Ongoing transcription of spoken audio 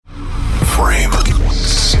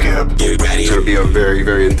Get ready. It's going to be a very,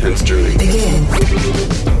 very intense journey. Begin.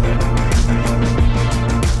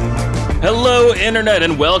 Hello, Internet,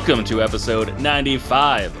 and welcome to episode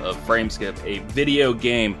 95 of Frameskip, a video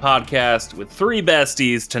game podcast with three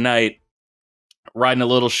besties tonight. Riding a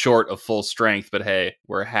little short of full strength, but hey,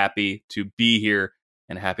 we're happy to be here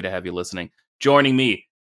and happy to have you listening. Joining me,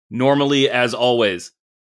 normally as always,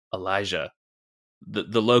 Elijah,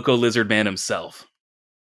 the loco lizard man himself.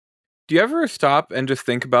 Do you ever stop and just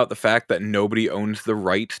think about the fact that nobody owns the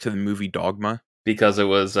rights to the movie Dogma? Because it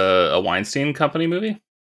was a Weinstein Company movie?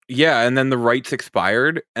 Yeah, and then the rights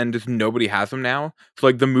expired, and just nobody has them now. So,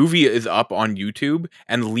 like, the movie is up on YouTube,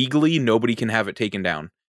 and legally, nobody can have it taken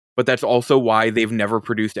down. But that's also why they've never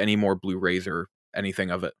produced any more Blu-rays or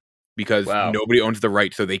anything of it. Because nobody owns the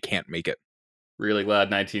rights, so they can't make it. Really glad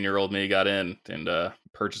 19-year-old me got in and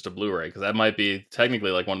purchased a Blu-ray, because that might be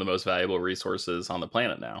technically like one of the most valuable resources on the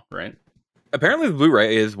planet now, right? Apparently, the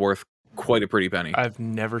Blu-ray is worth quite a pretty penny. I've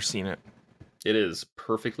never seen it. It is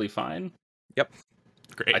perfectly fine. Yep.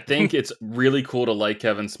 Great. I think it's really cool to like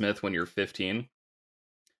Kevin Smith when you're 15.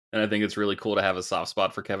 And I think it's really cool to have a soft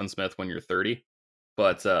spot for Kevin Smith when you're 30.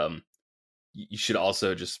 But you should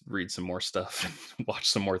also just read some more stuff and watch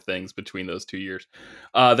some more things between those 2 years.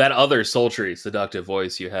 That other sultry, seductive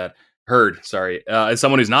voice you heard, is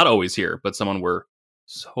someone who's not always here, but someone we're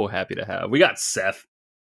so happy to have. We got Seth.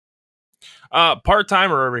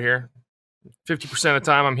 Part-timer over here. 50% of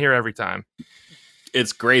the time, I'm here every time.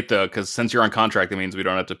 It's great, though, because since you're on contract, that means we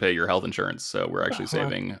don't have to pay your health insurance. So we're actually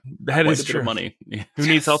saving that quite is a bit true. of money. Who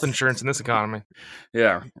needs health insurance in this economy?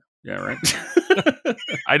 Yeah, right.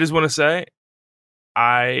 I just want to say,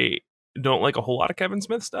 I don't like a whole lot of Kevin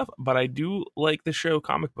Smith stuff, but I do like the show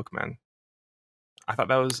Comic Book Men. I thought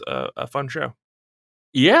that was a fun show.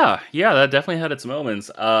 Yeah, that definitely had its moments.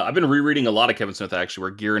 I've been rereading a lot of Kevin Smith, actually.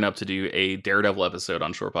 We're gearing up to do a Daredevil episode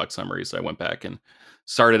on Shortbox Summary, so I went back and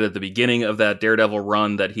started at the beginning of that Daredevil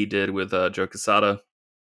run that he did with Joe Quesada.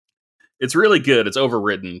 It's really good. It's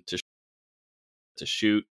overwritten to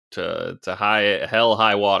shoot to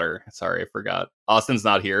high water. Sorry, I forgot. Austin's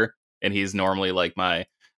not here, and he's normally like I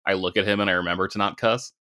look at him and I remember to not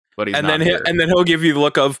cuss, but he's not here. And then he'll give you the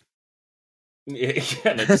look of... Yeah,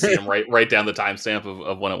 and I just see him write down the timestamp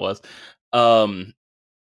of when it was.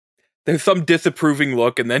 There's some disapproving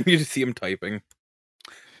look, and then you just see him typing.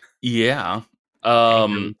 Yeah. But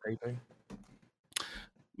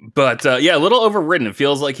a little overridden. It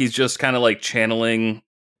feels like he's just kind of like channeling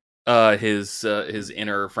his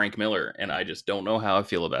inner Frank Miller, and I just don't know how I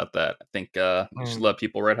feel about that. I think you should let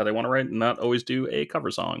people write how they want to write and not always do a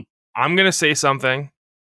cover song. I'm gonna say something,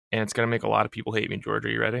 and it's gonna make a lot of people hate me. George,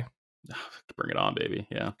 are you ready? Bring it on, baby.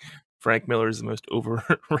 Yeah. Frank Miller is the most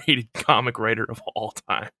overrated comic writer of all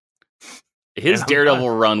time. His Daredevil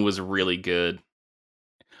run was really good.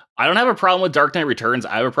 I don't have a problem with Dark Knight Returns.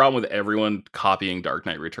 I have a problem with everyone copying Dark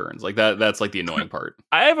Knight Returns. Like that's like the annoying part.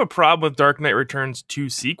 I have a problem with Dark Knight Returns 2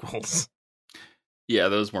 sequels. Yeah,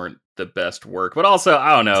 those weren't the best work. But also,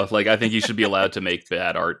 I don't know. Like, I think you should be allowed to make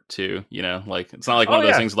bad art too. You know, like it's not like one of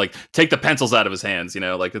those things like take the pencils out of his hands. You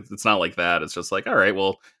know, like it's not like that. It's just like, all right,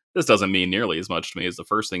 well, this doesn't mean nearly as much to me as the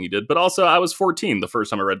first thing he did. But also, I was 14 the first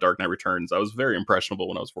time I read Dark Knight Returns. I was very impressionable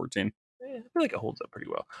when I was 14. I feel like it holds up pretty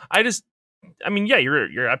well. Yeah,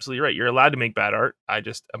 you're absolutely right. You're allowed to make bad art.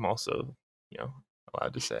 I'm also,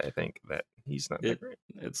 allowed to say I think that he's not that great.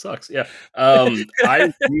 It sucks. Yeah.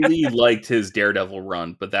 I really liked his Daredevil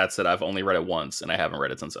run, but that said, I've only read it once and I haven't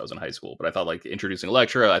read it since I was in high school. But I thought like introducing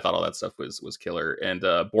Elektra, I thought all that stuff was killer. And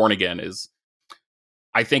Born Again is,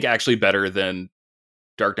 I think, actually better than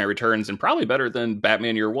Dark Knight Returns and probably better than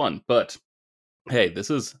Batman Year One. But hey,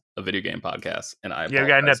 this is a video game podcast, and we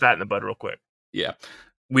gotta nip that in the bud real quick. Yeah,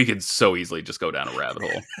 we could so easily just go down a rabbit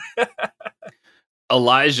hole.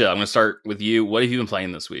 Elijah, I'm gonna start with you. What have you been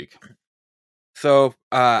playing this week? So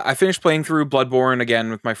I finished playing through Bloodborne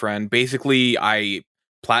again with my friend. Basically, I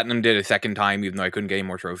platinumed it a second time, even though I couldn't get any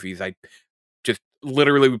more trophies. I just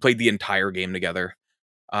we played the entire game together.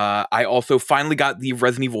 I also finally got the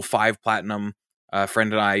Resident Evil 5 Platinum. A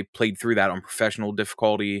friend and I played through that on professional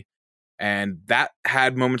difficulty, and that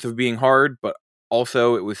had moments of being hard, but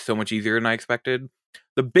also it was so much easier than I expected.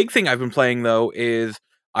 The big thing I've been playing, though, is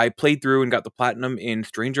I played through and got the Platinum in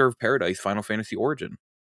Stranger of Paradise Final Fantasy Origin.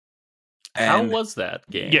 How was that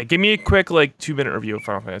game? Yeah, give me a quick 2-minute review of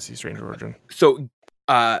Final Fantasy Stranger Origin. So,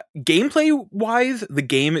 gameplay-wise, the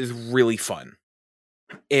game is really fun.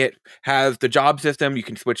 It has the job system. You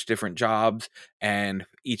can switch different jobs, and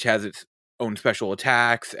each has its own special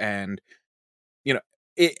attacks, and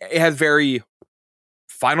it has very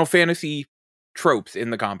Final Fantasy tropes in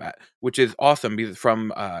the combat, which is awesome because it's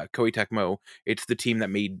from Koei Tecmo. It's the team that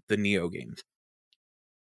made the Neo games.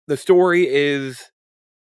 The story is,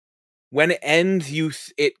 when it ends,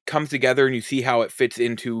 it comes together and you see how it fits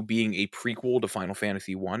into being a prequel to Final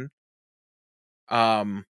Fantasy 1.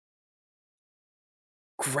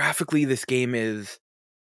 Graphically, this game is,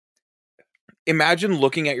 imagine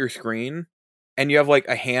looking at your screen and you have like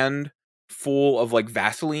a hand full of like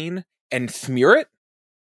Vaseline and smear it.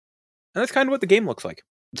 And that's kind of what the game looks like.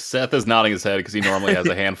 Seth is nodding his head because he normally has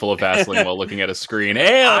a handful of Vaseline while looking at a screen.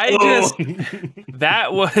 That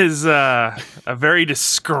was a very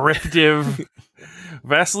descriptive.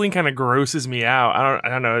 Vaseline kind of grosses me out. I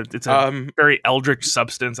don't know. It's a very eldritch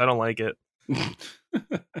substance. I don't like it.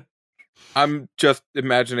 I'm just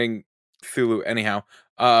imagining Cthulhu anyhow.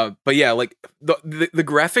 But yeah, like the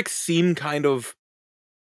graphics seem kind of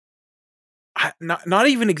not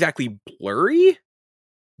even exactly blurry,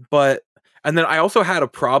 but, and then I also had a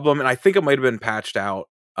problem, and I think it might have been patched out,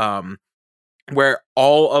 where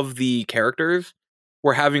all of the characters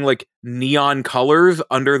were having like neon colors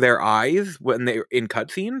under their eyes when they're in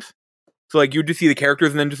cutscenes. So like you'd just see the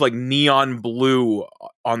characters and then just like neon blue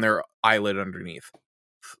on their eyelid underneath.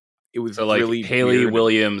 It was so like really Haley weird.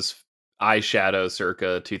 Williams eyeshadow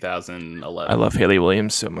circa 2011. I love Haley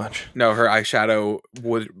Williams so much. No, her eyeshadow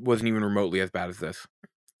wasn't even remotely as bad as this.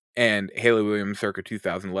 And Haley Williams circa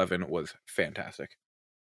 2011 was fantastic.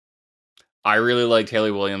 I really liked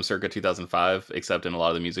Haley Williams circa 2005, except in a lot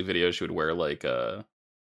of the music videos she would wear like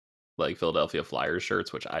Philadelphia Flyers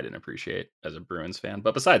shirts, which I didn't appreciate as a Bruins fan.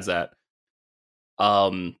 But besides that,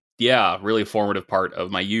 yeah, really formative part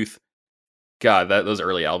of my youth. God, those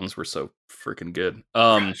early albums were so freaking good.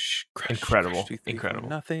 Crash, incredible. Incredible.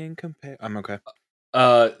 Nothing compare. I'm okay.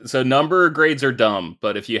 So number grades are dumb,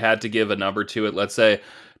 but if you had to give a number to it, let's say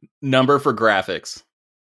number for graphics.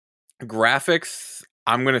 Graphics,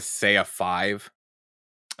 I'm gonna say a 5.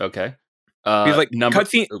 Okay. Because like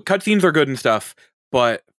cutscenes are good and stuff,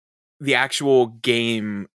 but the actual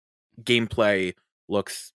gameplay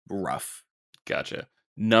looks rough. Gotcha.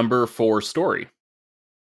 Number 4 story.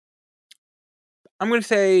 I'm gonna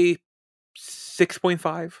say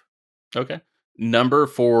 6.5. Okay. Number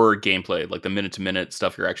 4 gameplay, like the minute-to-minute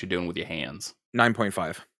stuff you're actually doing with your hands.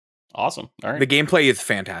 9.5. Awesome. All right. The gameplay is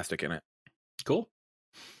fantastic in it. Cool.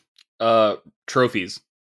 Trophies.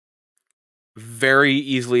 Very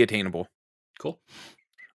easily attainable. Cool.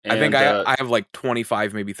 I think I have like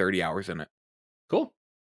 25, maybe 30 hours in it. Cool.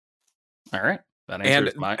 All right. That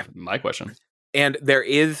answers my question. And there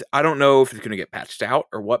is, I don't know if it's going to get patched out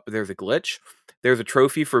or what, but there's a glitch. There's a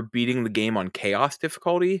trophy for beating the game on chaos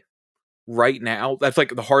difficulty. Right now, that's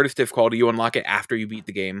like the hardest difficulty. You unlock it after you beat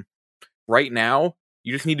the game. Right now,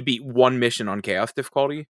 you just need to beat one mission on chaos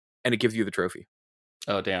difficulty, and it gives you the trophy.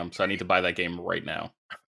 Oh, damn. So I need to buy that game right now.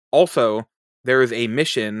 Also, there is a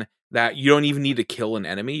mission that you don't even need to kill an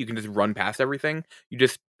enemy. You can just run past everything. You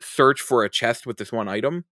just search for a chest with this one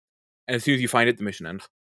item, and as soon as you find it, the mission ends.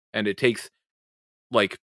 And it takes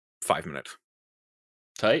like 5 minutes.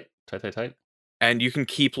 Tight. And you can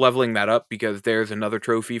keep leveling that up because there's another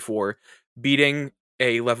trophy for beating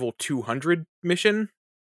a level 200 mission.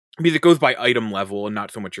 Because it goes by item level and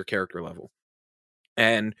not so much your character level.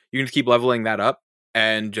 And you can just keep leveling that up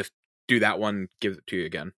and just do that one, gives it to you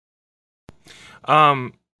again.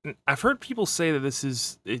 I've heard people say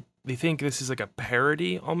that they think this is like a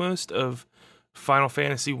parody almost of Final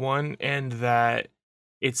Fantasy 1, and that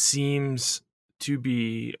it seems to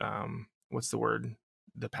be what's the word?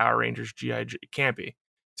 The Power Rangers G.I. campy. It's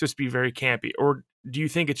supposed to be very campy. Or do you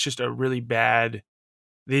think it's just a really bad?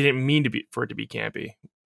 They didn't mean for it to be campy.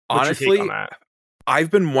 What's Honestly, your take on that?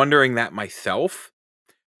 I've been wondering that myself,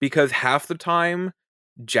 because half the time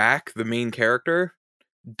Jack, the main character,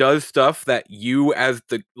 does stuff that you as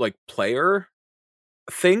the like player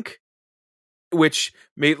think, which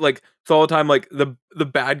made like, so all the time like the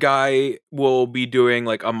bad guy will be doing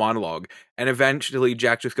like a monologue, and eventually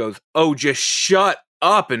Jack just goes, "Oh, just shut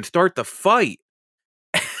up and start the fight."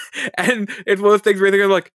 And it's one of those things where they're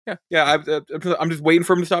like, I'm just waiting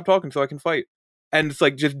for him to stop talking so I can fight. And it's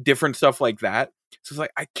like just different stuff like that. So it's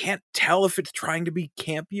like, I can't tell if it's trying to be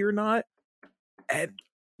campy or not. And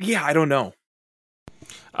yeah, I don't know.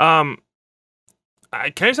 Can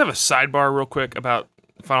I just have a sidebar real quick about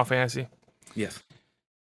Final Fantasy? Yes.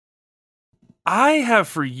 I have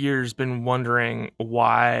for years been wondering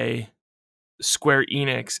why Square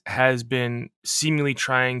Enix has been seemingly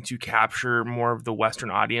trying to capture more of the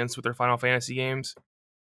Western audience with their Final Fantasy games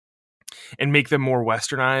and make them more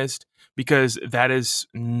Westernized, because that is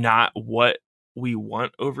not what we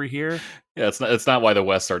want over here. Yeah, it's not why the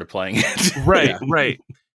West started playing it. Right, right.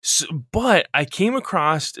 So, but I came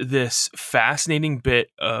across this fascinating bit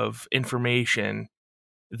of information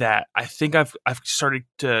that I think I've started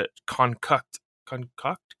to concoct.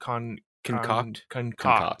 Concoct. I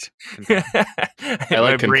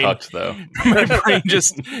like concoct though. My brain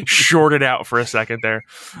just shorted out for a second there.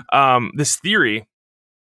 This theory.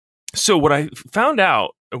 So what I found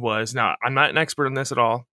out was, now I'm not an expert on this at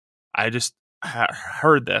all. I just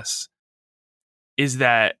heard this, is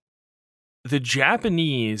that the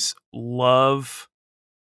Japanese love,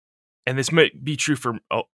 and this might be true for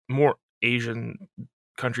more Asian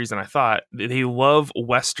countries than I thought, they love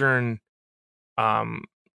Western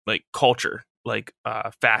like culture, like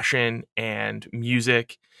fashion and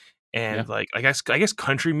music, and like I guess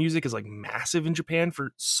country music is like massive in Japan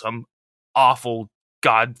for some awful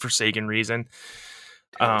godforsaken reason.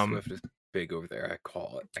 Taylor Swift is big over there. I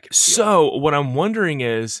call it. So what I'm wondering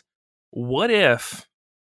is, what if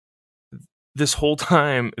this whole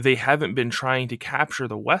time they haven't been trying to capture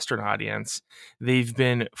the Western audience? They've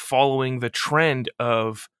been following the trend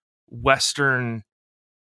of Western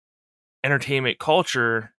entertainment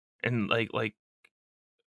culture and like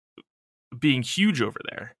being huge over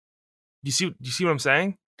there. Do you see what I'm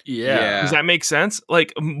saying? Yeah. Does that make sense?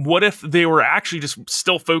 Like, what if they were actually just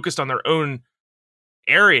still focused on their own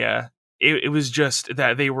area? It was just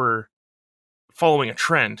that they were following a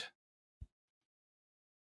trend.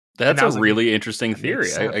 That's a really interesting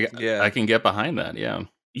theory. I can get behind that. Yeah.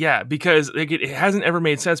 Yeah, because it hasn't ever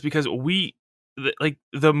made sense, because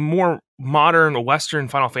the more modern Western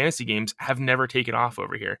Final Fantasy games have never taken off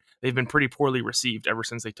over here. They've been pretty poorly received ever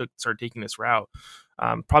since they started taking this route.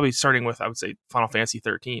 Probably starting with, I would say, Final Fantasy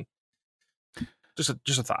 13. Just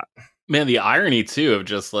a thought. Man, the irony too of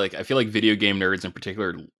just like, I feel like video game nerds in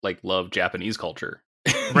particular like love Japanese culture.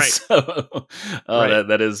 Right. So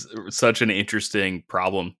that is such an interesting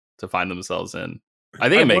problem to find themselves in. I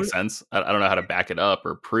think it makes sense. I don't know how to back it up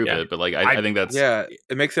or prove it, but like I think that's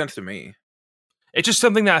it makes sense to me. It's just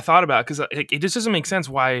something that I thought about, because it just doesn't make sense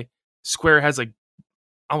why Square has like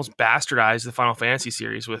almost bastardized the Final Fantasy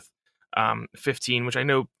series with 15, which I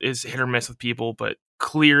know is hit or miss with people, but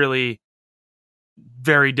clearly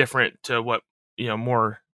very different to what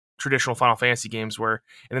more traditional Final Fantasy games were.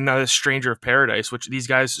 And then now this Stranger of Paradise, which these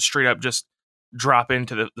guys straight up just drop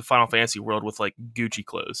into the Final Fantasy world with like Gucci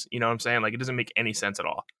clothes. You know what I'm saying? Like, it doesn't make any sense at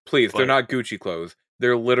all. Please, they're not Gucci clothes.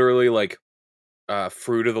 They're literally like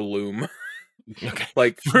Fruit of the Loom. Okay.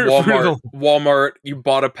 Like Walmart, you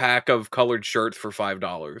bought a pack of colored shirts for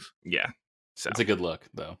 $5. Yeah. So it's a good look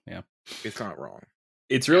though. Yeah. It's not wrong.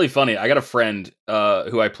 It's really funny. I got a friend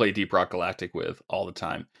who I play Deep Rock Galactic with all the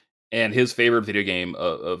time, and his favorite video game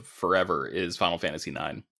of forever is Final Fantasy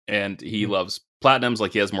IX. And he loves platinums.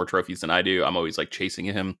 Like, he has more trophies than I do. I'm always like chasing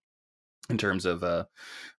him in terms of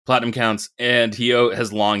platinum counts. And he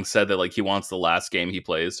has long said that like he wants the last game he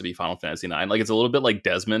plays to be Final Fantasy IX. Like, it's a little bit like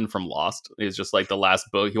Desmond from Lost. It's just like the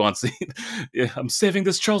last book he wants to. I'm saving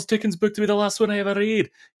this Charles Dickens book to be the last one I ever read.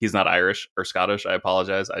 He's not Irish or Scottish. I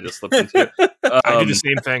apologize. I just slipped into it. I do the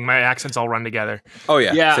same thing. My accents all run together. Oh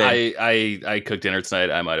yeah. Yeah. I cooked dinner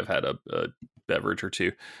tonight. I might have had a beverage or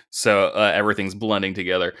two, so everything's blending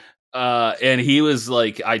together. And he was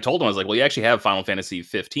like, I told him, I was like, well, you actually have Final Fantasy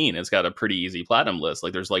 15. It's got a pretty easy platinum list.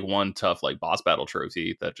 Like, there's like one tough like boss battle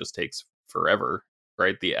trophy that just takes forever,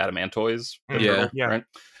 right? The Adamantoise. Yeah. Right.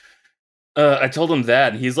 I told him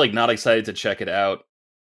that, and he's like not excited to check it out.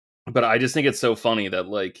 But I just think it's so funny that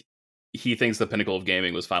like he thinks the pinnacle of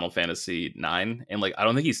gaming was Final Fantasy 9, and like I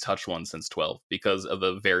don't think he's touched one since 12 because of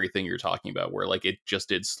the very thing you're talking about, where like it just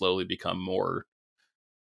did slowly become more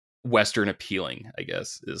Western appealing, I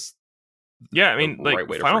guess, is I mean, the like right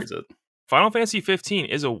way to phrase it. Final Fantasy 15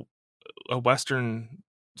 is a Western.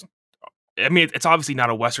 I mean, it's obviously not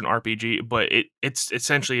a Western RPG, but it's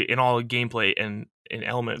essentially in all gameplay and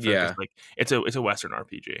element focus, like it's a Western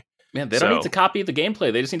RPG. Man, they don't need to copy the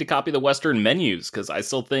gameplay. They just need to copy the Western menus, because I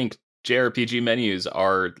still think JRPG menus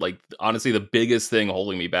are like honestly the biggest thing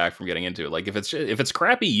holding me back from getting into it. Like, if it's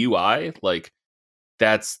crappy UI, like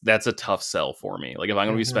that's a tough sell for me. Like, if I'm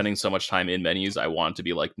going to be spending so much time in menus, I want it to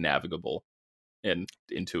be like navigable and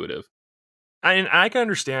intuitive. I can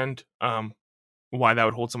understand why that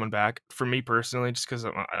would hold someone back. For me personally, just because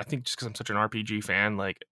I'm such an RPG fan,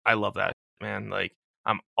 like I love that, man. Like,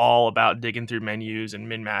 I'm all about digging through menus and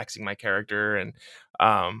min-maxing my character and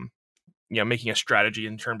making a strategy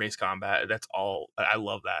in turn-based combat. That's all. I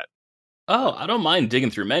love that. Oh, I don't mind digging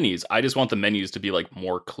through menus. I just want the menus to be like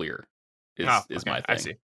more clear. Is my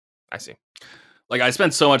thing. I see. Like, I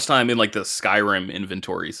spent so much time in, like, the Skyrim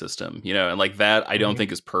inventory system, you know, and, like, that I don't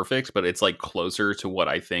think is perfect, but it's, like, closer to what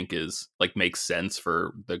I think is, like, makes sense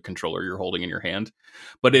for the controller you're holding in your hand.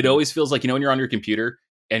 But it always feels like, you know, when you're on your computer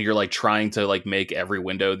and you're, like, trying to, like, make every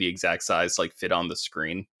window the exact size, like, fit on the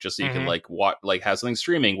screen just so you can, like, like, have something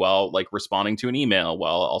streaming while, like, responding to an email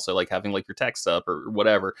while also, like, having, like, your text up or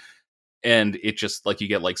whatever. And it just, like, you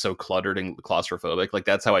get, like, so cluttered and claustrophobic. Like,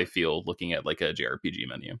 that's how I feel looking at, like, a JRPG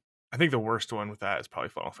menu. I think the worst one with that is probably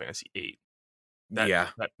Final Fantasy VIII.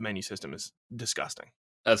 That menu system is disgusting.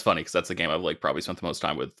 That's funny because that's the game I've like probably spent the most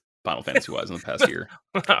time with Final Fantasy wise in the past year.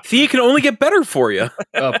 See, it can only get better for you.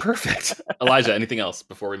 Oh, perfect. Elijah, anything else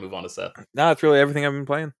before we move on to Seth? No, that's really everything I've been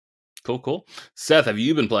playing. Cool. Seth, have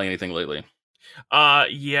you been playing anything lately?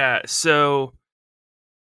 Yeah. So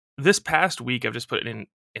this past week, I've just put an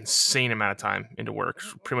insane amount of time into work.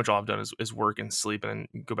 Pretty much all I've done is work and sleep and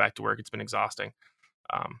then go back to work. It's been exhausting.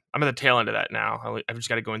 I'm at the tail end of that now. I've just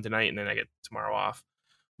got to go in tonight and then I get tomorrow off.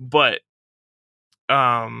 But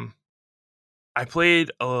I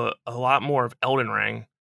played a lot more of Elden Ring,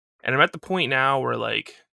 and I'm at the point now where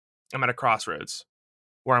like I'm at a crossroads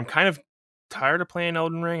where I'm kind of tired of playing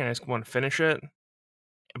Elden Ring and I just want to finish it.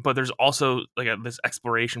 But there's also like this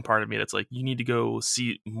exploration part of me that's like, you need to go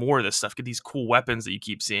see more of this stuff, get these cool weapons that you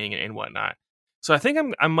keep seeing and whatnot. So I think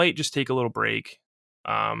I might just take a little break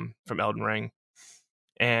from Elden Ring.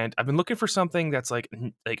 And I've been looking for something that's like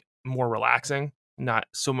more relaxing, not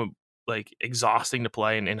so like exhausting to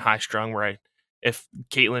play and high strung. Where if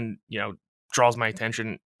Caitlyn, draws my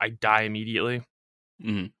attention, I die immediately.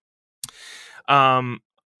 Mm-hmm.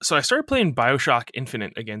 So I started playing BioShock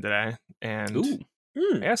Infinite again today, and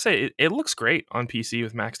I gotta say it looks great on PC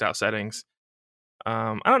with maxed out settings.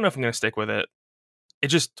 I don't know if I'm gonna stick with it. It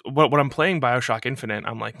just when I'm playing BioShock Infinite,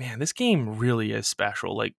 I'm like, man, this game really is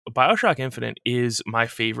special. Like BioShock Infinite is my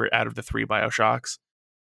favorite out of the 3 BioShocks.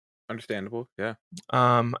 Understandable, yeah.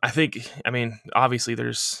 I mean, obviously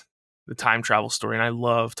there's the time travel story, and I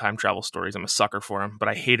love time travel stories. I'm a sucker for them, but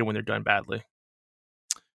I hate it when they're done badly.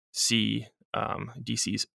 See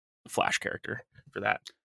DC's Flash character for that.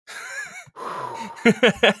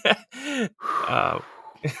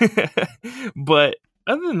 But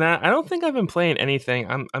other than that, I don't think I've been playing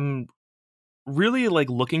anything. I'm really like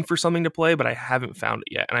looking for something to play, but I haven't found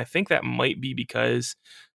it yet. And I think that might be because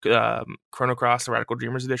Chrono Cross, the Radical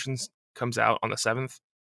Dreamers editions, comes out on the 7th.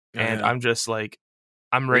 And I'm just like,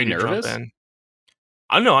 I'm ready to jump in.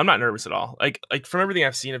 No, I'm not nervous at all. Like from everything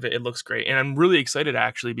I've seen of it, it looks great. And I'm really excited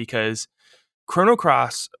actually because Chrono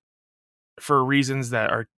Cross, for reasons that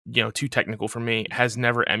are, too technical for me, has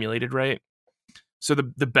never emulated right. So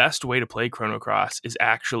the best way to play Chrono Cross is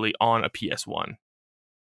actually on a PS1.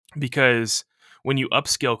 Because when you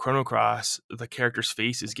upscale Chrono Cross, the characters'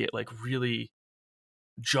 faces get like really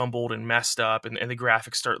jumbled and messed up, and the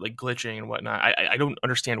graphics start like glitching and whatnot. I don't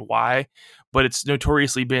understand why, but it's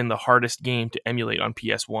notoriously been the hardest game to emulate on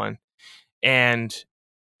PS1. And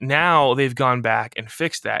now they've gone back and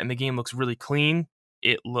fixed that, and the game looks really clean.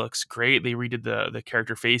 It looks great. They redid the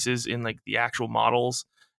character faces in like the actual models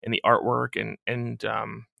and the artwork, and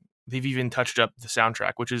they've even touched up the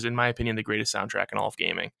soundtrack, which is, in my opinion, the greatest soundtrack in all of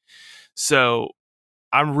gaming. So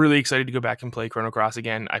I'm really excited to go back and play Chrono Cross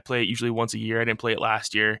again. I play it usually once a year. I didn't play it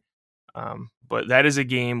last year, but that is a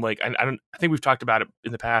game like I think we've talked about it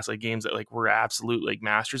in the past, like games that like we're absolute like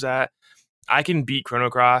masters at. I can beat Chrono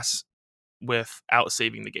Cross without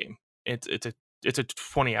saving the game. It's a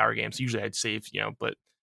 20-hour game, so usually I'd save, but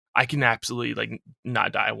I can absolutely like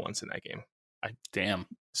not die once in that game. Damn.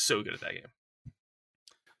 So good at that game.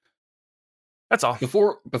 That's all.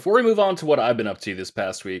 Before we move on to what I've been up to this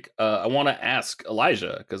past week, I want to ask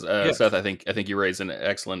Elijah, because Seth, I think you raised an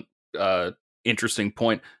excellent, interesting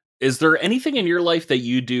point. Is there anything in your life that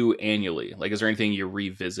you do annually? Like, is there anything you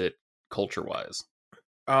revisit culture-wise?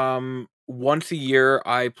 Once a year,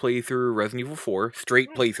 I play through Resident Evil 4,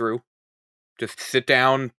 straight playthrough. Just sit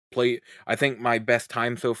down, play. I think my best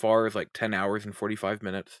time so far is like 10 hours and 45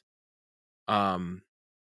 minutes. That's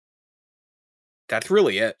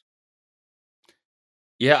really it.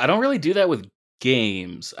 Yeah, I don't really do that with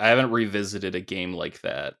games. I haven't revisited a game like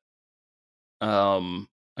that. I'm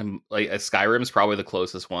like Skyrim is probably the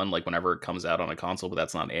closest one, like whenever it comes out on a console, but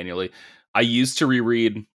that's not annually. I used to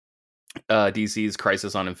reread DC's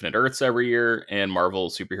Crisis on Infinite Earths every year and Marvel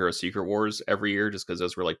Superhero Secret Wars every year, just because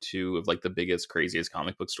those were like 2 of like the biggest, craziest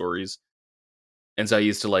comic book stories. And so I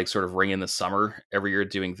used to like sort of ring in the summer every year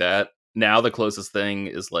doing that. Now the closest thing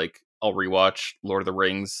is like I'll rewatch Lord of the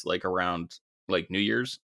Rings like around like New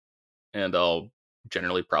Year's, and I'll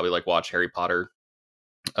generally probably like watch Harry Potter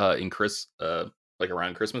like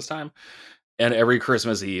around Christmas time. And every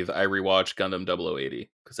Christmas Eve, I rewatch Gundam 0080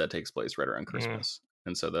 because that takes place right around Christmas.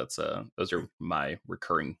 And so that's those are my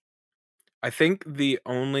recurring. I think the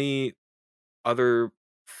only other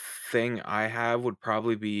thing I have would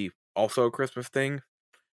probably be also a Christmas thing,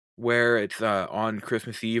 where it's on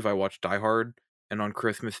Christmas Eve I watch Die Hard, and on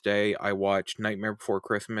Christmas Day I watch Nightmare Before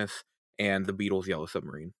Christmas and the Beatles' Yellow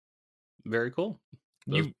Submarine. Very cool.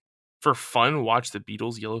 Those- You, for fun, watch the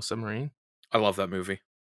Beatles' Yellow Submarine? I love that movie.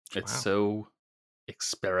 It's Wow. so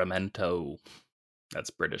experimento. That's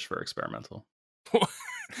British for experimental. I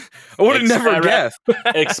would have never Experiment- guessed.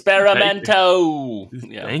 Experimento.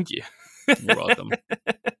 Yeah, Thank you. you're welcome.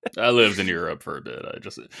 I lived in Europe for a bit.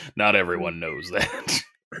 Not everyone knows that.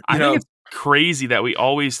 I know- think it's crazy that we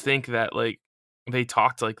always think that like they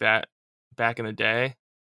talked like that back in the day,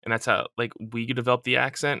 and that's how like we developed the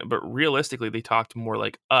accent. But realistically, they talked more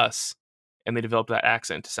like us, and they developed that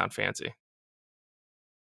accent to sound fancy.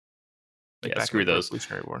 Like Yeah, back in screw the those.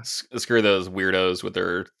 Revolutionary War. Screw those weirdos with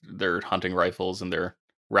their hunting rifles and their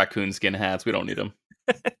raccoon skin hats. We don't need them.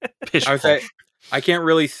 I would say I can't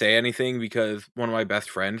really say anything because one of my best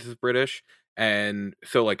friends is British, and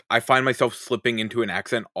so like I find myself slipping into an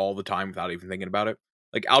accent all the time without even thinking about it.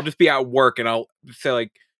 Like I'll just be at work and I'll say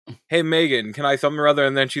like, "Hey Megan, can I something or other?"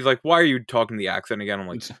 And then she's like, "Why are you talking the accent again?" I'm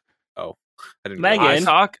like, "Oh, I didn't." Megan, I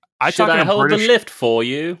talk Should in I a hold British. the lift for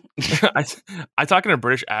you? I talk in a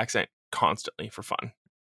British accent constantly for fun.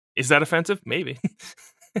 Is that offensive? Maybe.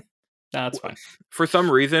 Nah, that's fine. For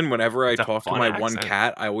some reason, whenever I It's a talk to fun my one accent.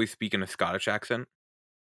 cat, I always speak in a Scottish accent.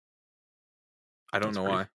 I don't That's know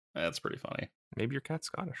pretty- why. That's pretty funny. Maybe your cat's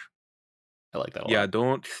Scottish. I like that a Yeah, lot.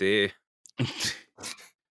 don't say.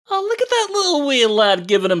 Oh, look at that little wee lad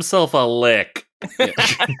giving himself a lick.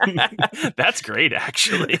 That's great,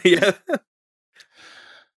 actually. Yeah.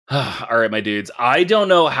 All right, my dudes. I don't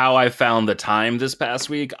know how I found the time this past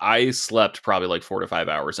week. I slept probably like 4 to 5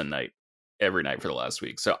 hours a night, every night for the last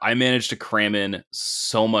week. So I managed to cram in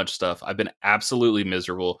so much stuff. I've been absolutely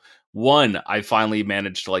miserable. One, I finally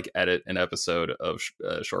managed to like edit an episode of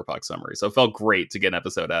Shortbox Summary. So it felt great to get an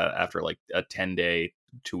episode out after like a 10-day,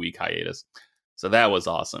 2-week hiatus. So that was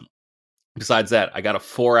awesome. Besides that, I got a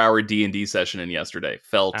 4-hour D&D session in yesterday.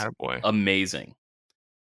 Felt Attaboy. amazing.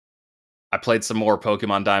 I played some more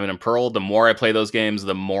Pokemon Diamond and Pearl. The more I play those games,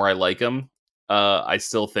 the more I like them. I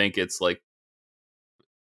still think it's like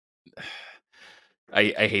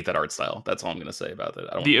I hate that art style. That's all I'm gonna say about it.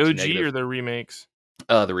 I don't The want OG to be too or the remakes?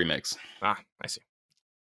 negative. The remix. Ah, I see.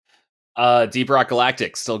 Deep Rock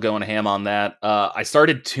Galactic, still going ham on that. I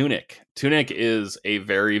started Tunic. Tunic is a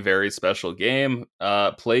very, very special game.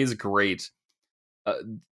 Plays great.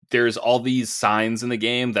 There's all these signs in the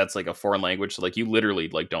game that's like a foreign language, so like you literally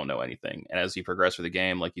like don't know anything. And as you progress through the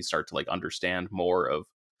game, like you start to like understand more of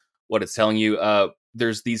what it's telling you.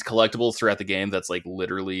 There's these collectibles throughout the game that's like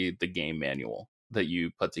literally the game manual that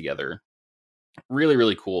you put together. Really,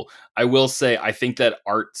 really cool. I will say, I think that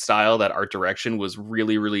art style, that art direction was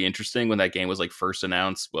really, really interesting when that game was like first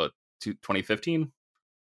announced. What, 2015?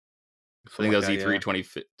 I think that was E3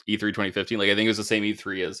 2015. Like I think it was the same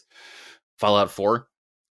E3 as Fallout 4.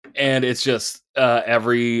 And it's just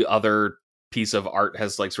every other piece of art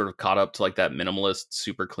has like sort of caught up to like that minimalist,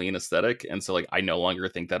 super clean aesthetic. And so like I no longer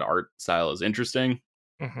think that art style is interesting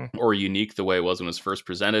or unique the way it was when it was first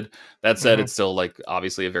presented. That said, it's still like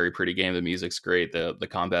obviously a very pretty game. The music's great, the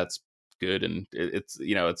combat's good, and it's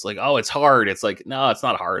you know, it's like, oh, it's hard. It's like, no, it's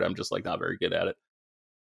not hard. I'm just like not very good at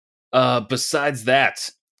it. Besides that,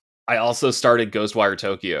 I also started Ghostwire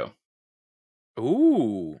Tokyo.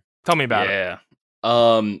 Ooh. Tell me about it. Yeah.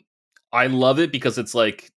 I love it because it's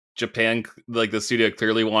like Japan, like the studio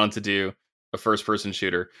clearly wanted to do a first person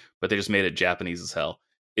shooter, but they just made it Japanese as hell.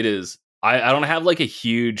 It is, I don't have like a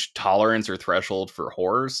huge tolerance or threshold for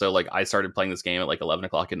horror. So like I started playing this game at like 11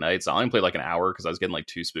 o'clock at night. So I only played like an hour because I was getting like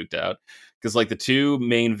too spooked out. Because like the two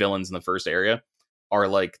main villains in the first area are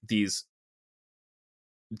like these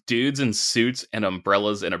dudes in suits and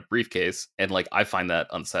umbrellas in a briefcase. And like I find that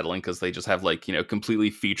unsettling because they just have like, you know,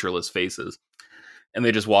 completely featureless faces. And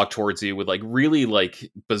they just walk towards you with like really like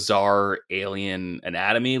bizarre alien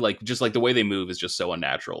anatomy. Like just like the way they move is just so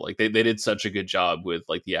unnatural. Like they did such a good job with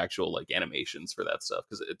like the actual like animations for that stuff.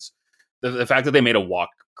 Because it's the fact that they made a walk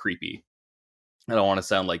creepy. I don't want to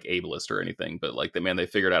sound like ableist or anything, but like they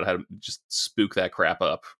figured out how to just spook that crap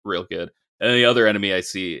up real good. And the other enemy I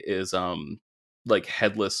see is like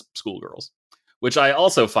headless schoolgirls, which I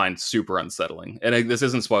also find super unsettling. And this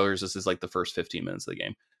isn't spoilers. This is like the first 15 minutes of the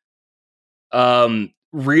game.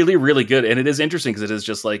 really, really good. And it is interesting because it is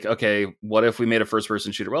just like, okay, what if we made a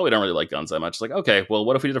first-person shooter? Well, we don't really like guns that much. It's like, okay, well,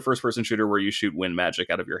 what if we did a first-person shooter where you shoot wind magic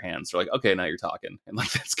out of your hands? They're like, okay, now you're talking. And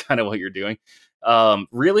like, that's kind of what you're doing.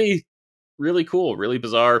 Really, really cool, really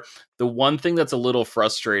bizarre. The one thing that's a little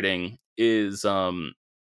frustrating is the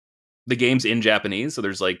game's in Japanese. So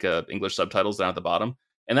there's like English subtitles down at the bottom.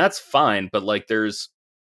 And that's fine. But like, there's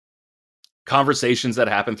conversations that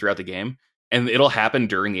happen throughout the game. And it'll happen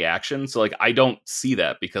during the action. So like I don't see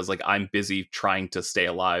that because like I'm busy trying to stay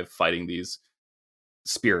alive fighting these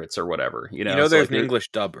spirits or whatever. You know, there's like, an English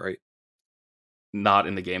dub, right? Not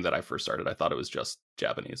in the game that I first started. I thought it was just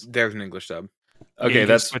Japanese. There's an English dub. Okay,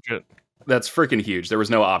 that's freaking huge. There was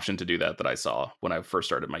no option to do that I saw when I first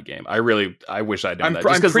started my game. I wish I'd done that.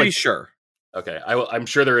 I'm pretty sure. Okay, I'm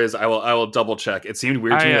sure there is. I will double check. It seemed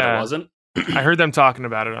weird to me that it wasn't. I heard them talking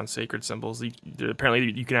about it on Sacred Symbols.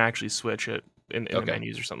 Apparently, you can actually switch it in the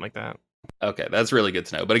menus or something like that. Okay, that's really good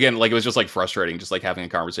to know. But again, like it was just like frustrating, just like having a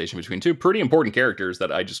conversation between two pretty important characters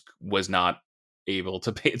that I just was not able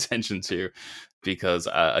to pay attention to because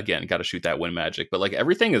again, got to shoot that wind magic. But like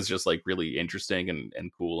everything is just like really interesting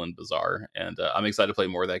and cool and bizarre. And I'm excited to play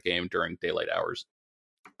more of that game during daylight hours.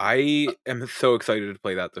 I am so excited to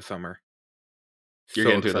play that this summer. You're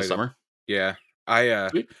getting to it this summer? Yeah. I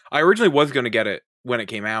originally was going to get it when it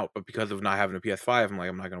came out, but because of not having a PS5, I'm like,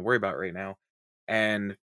 I'm not going to worry about it right now.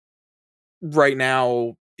 And right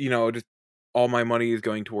now, just all my money is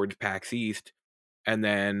going towards PAX East and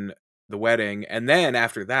then the wedding. And then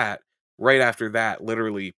right after that,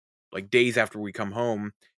 literally like days after we come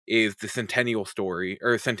home is the Centennial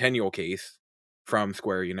case from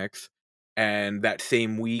Square Enix. And that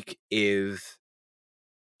same week is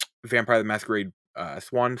Vampire the Masquerade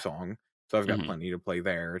Swan Song. So I've got plenty to play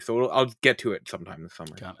there. So I'll get to it sometime this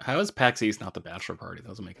summer. God, how is PAX East not the bachelor party? That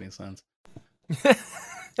doesn't make any sense. God,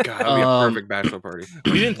 that'd be a perfect bachelor party.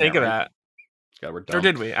 We didn't think of that. God, we're dumb. Or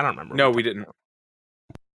did we? I don't remember. No, we didn't.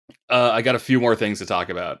 I got a few more things to talk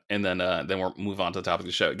about, and then we'll move on to the topic of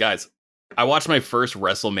the show. Guys, I watched my first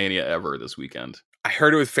WrestleMania ever this weekend. I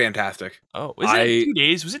heard it was fantastic. Oh, was it 2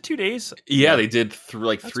 days? Was it 2 days? Yeah, they did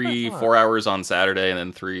 3-4 hours on Saturday and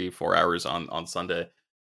then 3-4 hours on Sunday.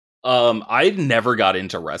 I never got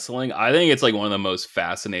into wrestling. I think it's like one of the most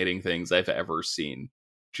fascinating things I've ever seen.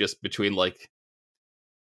 Just between like,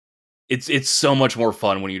 it's so much more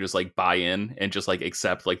fun when you just like buy in and just like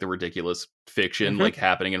accept like the ridiculous fiction like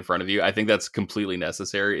happening in front of you. I think that's completely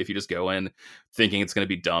necessary. If you just go in thinking it's going to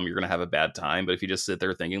be dumb, you're going to have a bad time. But if you just sit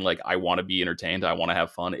there thinking like, I want to be entertained, I want to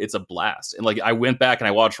have fun, it's a blast. And like, I went back and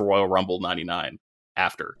I watched Royal Rumble 99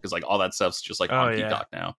 after because like all that stuff's just like on Peacock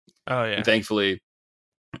now. Oh yeah. And thankfully,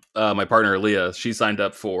 my partner Leah, she signed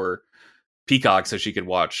up for Peacock so she could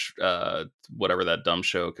watch whatever that dumb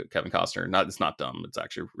show Kevin Costner. It's not dumb. It's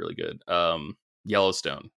actually really good.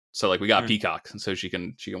 Yellowstone. So like we got Peacock, so she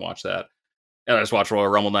can watch that. And I just watched Royal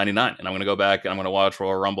Rumble 99, and I'm gonna go back and I'm gonna watch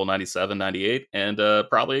Royal Rumble 97, 98, and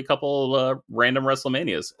probably a couple random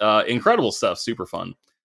WrestleManias. Incredible stuff, super fun.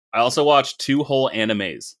 I also watched 2 whole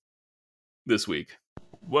animes this week.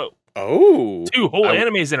 Whoa! Oh, 2 whole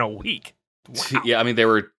animes in a week. Wow. Yeah, I mean, they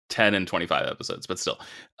were 10 and 25 episodes, but still.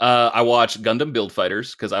 I watched Gundam Build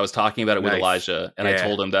Fighters because I was talking about it with Elijah, and I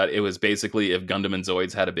told him that it was basically if Gundam and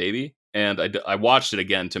Zoids had a baby, and I watched it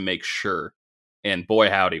again to make sure, and boy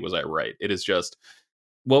howdy was I right. It is just,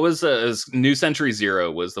 what was New Century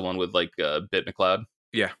Zero was the one with like Bit McLeod?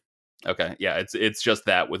 Yeah. Okay, yeah, it's just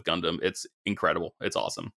that with Gundam. It's incredible. It's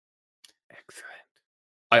awesome. Excellent.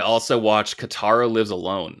 I also watched Katara Lives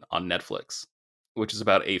Alone on Netflix, which is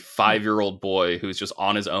about a 5-year-old boy who's just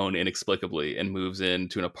on his own inexplicably and moves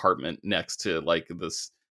into an apartment next to like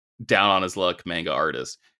this down on his luck manga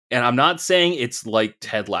artist. And I'm not saying it's like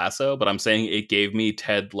Ted Lasso, but I'm saying it gave me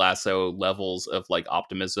Ted Lasso levels of like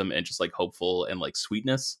optimism and just like hopeful and like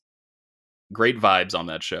sweetness. Great vibes on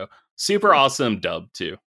that show. Super awesome dub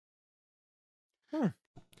too.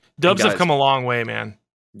 Dubs have come a long way, man.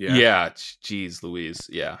 Yeah. Geez Louise.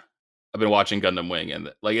 Yeah. I've been watching Gundam Wing,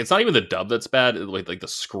 and like it's not even the dub that's bad. Like the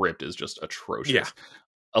script is just atrocious. Yeah.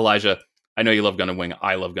 Elijah, I know you love Gundam Wing.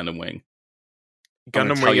 I love Gundam Wing.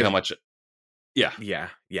 Gundam Wing. Tell you how much. Yeah.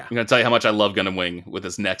 I'm gonna tell you how much I love Gundam Wing with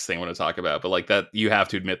this next thing I want to talk about. But like that, you have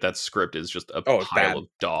to admit that script is just a pile of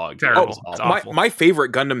dog. Terrible. My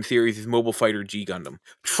favorite Gundam series is Mobile Fighter G Gundam.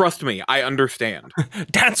 Trust me, I understand.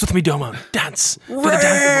 Dance with me, Domo. Dance.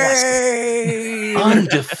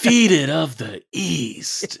 Undefeated of the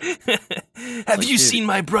East. Have you seen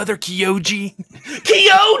my brother Kyoji?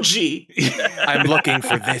 Kyoji! I'm looking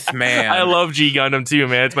for this man. I love G Gundam too,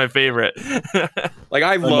 man. It's my favorite. Like,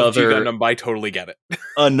 I love G Another- Gundam, but I totally get it.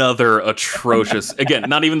 Another atrocious, again,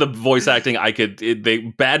 not even the voice acting.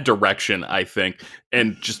 Bad direction, I think,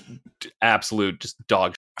 and just absolute just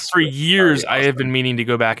dog. For years, Sorry, I have Oscar. been meaning to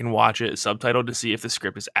go back and watch it subtitled to see if the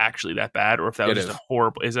script is actually that bad or if that was It just is. a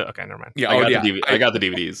horrible. Is it okay? Never mind. Yeah, I got the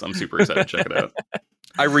DVDs. I'm super excited to check it out.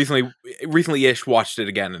 I recently-ish watched it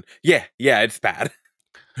again, and yeah, it's bad.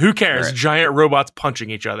 Who cares? Right. Giant robots punching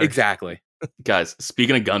each other. Exactly. Guys,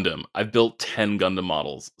 speaking of Gundam, I've built 10 Gundam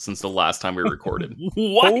models since the last time we recorded.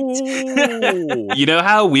 What? Oh. You know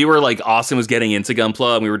how we were like, Austin was getting into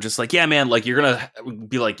Gunpla, and we were just like, yeah, man, like you're gonna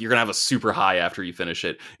have a super high after you finish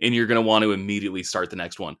it, and you're gonna want to immediately start the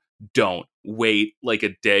next one. Don't wait like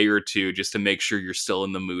a day or two just to make sure you're still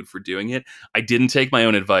in the mood for doing it. I didn't take my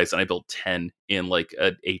own advice, and I built 10 in like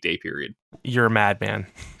an 8-day period. You're a madman.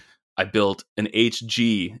 I built an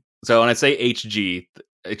HG. So when I say HG,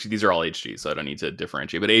 these are all HG, so I don't need to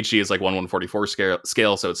differentiate. But HG is like 1/144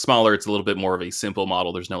 scale, so it's smaller. It's a little bit more of a simple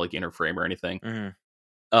model. There's no like inner frame or anything. Mhm.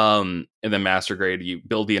 And then master grade, you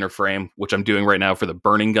build the inner frame, which I'm doing right now for the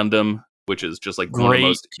Burning Gundam, which is just like one of the Great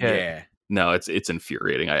most. kit. Yeah. No, it's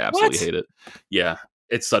infuriating. I absolutely What? hate it. Yeah,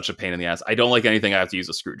 it's such a pain in the ass. I don't like anything I have to use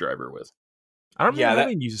a screwdriver with. I don't Yeah, remember that-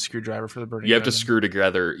 having to use a screwdriver for the burning. You have to Gundam. screw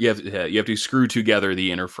together. You have to screw together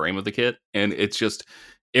the inner frame of the kit, and it's just.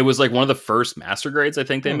 It was like one of the first master grades I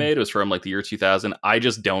think they made. It was from like the year 2000. I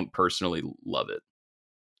just don't personally love it.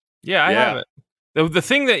 Yeah, I Yeah. have it. The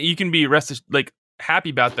thing that you can be happy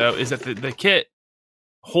about though is that the kit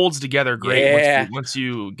holds together great Yeah. once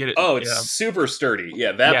you get it. Oh, it's yeah. super sturdy.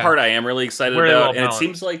 Yeah, that Yeah. part I am really excited Very about. well And it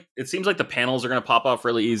seems like the panels are going to pop off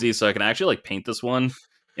really easy, so I can actually like paint this one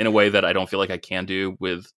in a way that I don't feel like I can do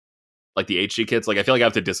with like the HG kits. Like I feel like I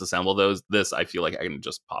have to disassemble those. This I feel like I can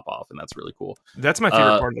just pop off, and that's really cool. That's my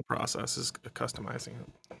favorite part of the process is customizing it.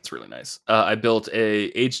 It's really nice. I built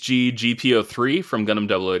a HG GPO3 from Gundam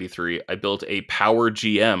 0083. I built a Power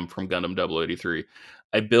GM from Gundam 0083.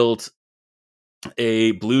 I built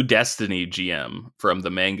a Blue Destiny GM from the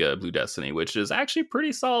manga Blue Destiny, which is actually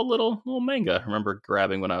pretty solid little manga. I remember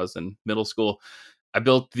grabbing when I was in middle school. I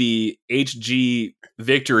built the HG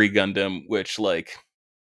Victory Gundam, which like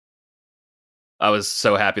I was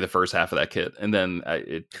so happy the first half of that kit, and then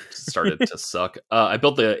it started to suck. I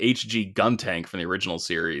built the HG Gun Tank from the original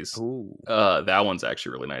series. Ooh. That one's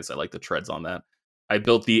actually really nice. I like the treads on that. I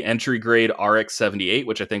built the entry grade RX-78,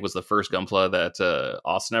 which I think was the first Gunpla that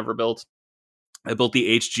Austin ever built. I built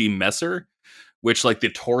the HG Messer, which like the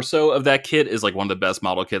torso of that kit is like one of the best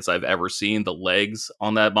model kits I've ever seen. The legs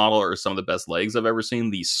on that model are some of the best legs I've ever seen.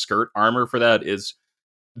 The skirt armor for that is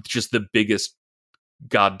just the biggest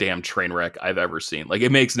goddamn train wreck I've ever seen. Like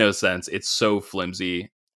it makes no sense. It's so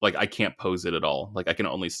flimsy. Like I can't pose it at all. Like I can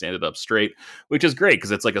only stand it up straight, which is great because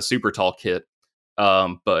it's like a super tall kit.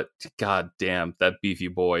 But god damn, that beefy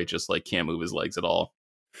boy just like can't move his legs at all.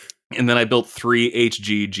 And then I built 3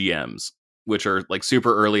 HG GMs, which are like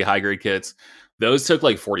super early high grade kits. Those took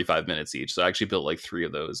like 45 minutes each. So I actually built like 3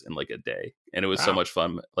 of those in like a day. And it was so Wow. much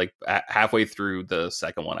fun. Like halfway through the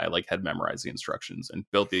second one, I like had memorized the instructions and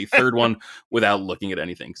built the third one without looking at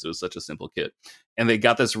anything because it was such a simple kit. And they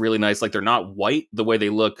got this really nice, like they're not white the way they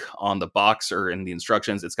look on the box or in the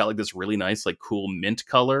instructions. It's got like this really nice, like cool mint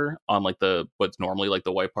color on like what's normally like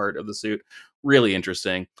the white part of the suit. Really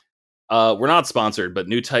interesting. We're not sponsored, but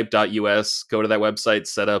newtype.us, go to that website,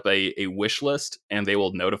 set up a wish list, and they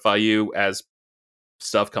will notify you as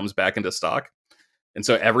stuff comes back into stock. And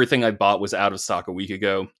so everything I bought was out of stock a week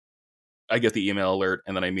ago. I get the email alert,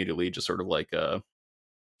 and then I immediately just sort of like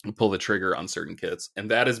pull the trigger on certain kits. And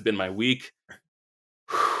that has been my week.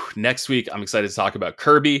 Next week, I'm excited to talk about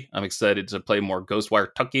Kirby. I'm excited to play more Ghostwire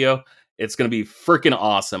Tokyo. It's going to be freaking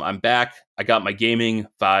awesome. I'm back. I got my gaming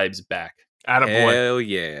vibes back. Attaboy. Hell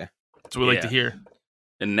yeah. That's what we like Yeah. to hear.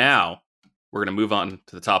 And now we're going to move on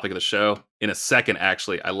to the topic of the show. In a second,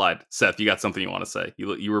 actually, I lied. Seth, you got something you want to say.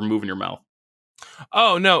 You were moving your mouth.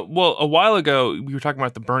 Oh no! Well, a while ago we were talking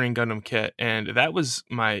about the Burning Gundam kit, and that was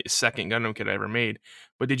my second Gundam kit I ever made.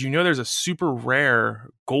 But did you know there's a super rare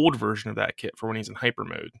gold version of that kit for when he's in hyper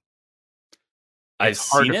mode? I've It's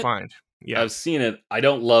hard seen to it. find. Yeah, I've seen it. I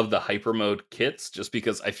don't love the hyper mode kits just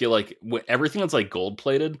because I feel like everything that's like gold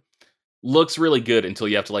plated looks really good until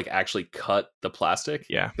you have to like actually cut the plastic.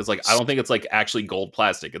 yeah, Because like I don't think it's like actually gold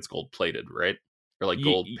plastic. It's gold plated, right? Or like Ye-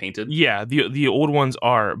 gold painted. yeah. The old ones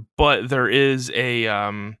are, but there is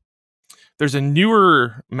there's a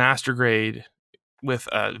newer master grade with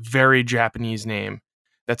a very Japanese name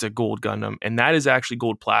that's a gold Gundam, and that is actually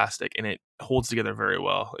gold plastic, and it holds together very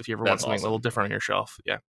well. If you ever want That's something awesome. a little different on your shelf,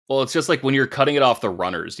 yeah. Well, it's just like when you're cutting it off the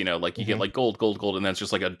runners, like you get like gold, and then it's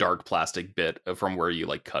just like a dark plastic bit from where you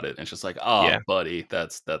like cut it. And it's just like, oh, buddy,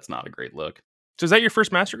 that's not a great look. So is that your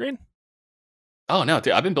first master grade? Oh no,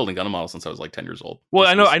 dude, I've been building Gundam models since I was like 10 years old. Well,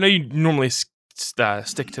 I know you normally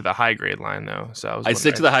stick to the high grade line though. So I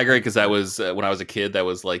stick to the high grade because that was when I was a kid. That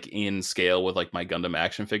was like in scale with like my Gundam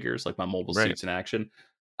action figures, like my mobile suits in action.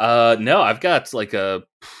 No, I've got like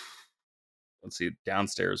let's see,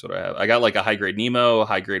 downstairs, what do I have? I got like a high grade Nemo,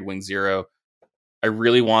 high grade Wing Zero. I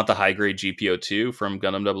really want the high grade GPO2 from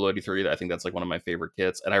Gundam 0083. I think that's like one of my favorite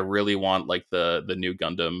kits. And I really want like the new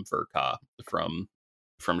Gundam Verka from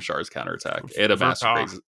Char's Counterattack. It a master grade.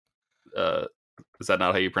 Is that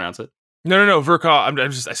not how you pronounce it? No. Verka. I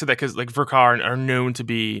said that because like Verka are known to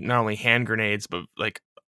be not only hand grenades, but like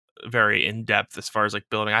very in depth as far as like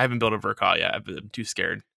building. I haven't built a Verka yet. I'm too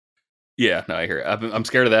scared. Yeah, no, I hear it. I'm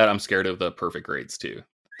scared of that. I'm scared of the perfect grades too.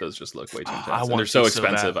 Those just look way too intense. And they're so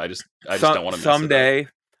expensive. I just don't want to. Someday,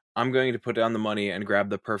 I'm going to put down the money and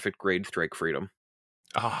grab the perfect grade Strike Freedom.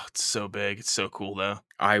 Oh, it's so big. It's so cool though.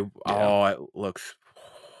 It looks.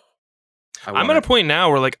 I'm at a point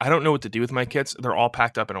now where like I don't know what to do with my kits. They're all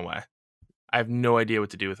packed up in a way. I have no idea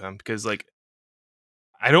what to do with them because like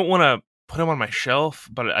I don't want to put them on my shelf,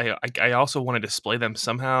 but I also want to display them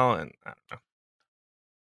somehow, and I don't know.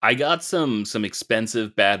 I got some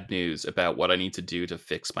expensive bad news about what I need to do to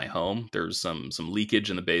fix my home. There's some leakage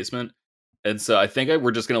in the basement. And so I think we're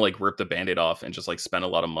just going to like rip the Band-Aid off and just like spend a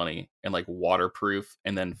lot of money and like waterproof.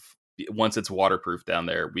 And then once it's waterproof down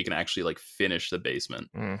there, we can actually like finish the basement,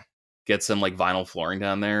 get some like vinyl flooring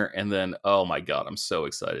down there. And then, oh my God, I'm so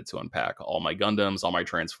excited to unpack all my Gundams, all my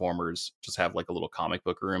Transformers, just have like a little comic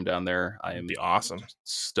book room down there. I am awesome.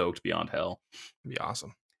 Stoked beyond hell. It'd be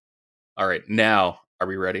awesome. All right. Now, are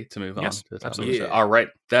we ready to move on? Yes, to the absolutely. topic of the show? All right.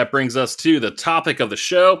 That brings us to the topic of the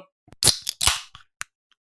show.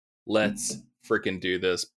 Let's freaking do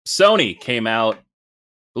this. Sony came out, I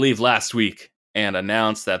believe, last week and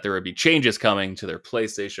announced that there would be changes coming to their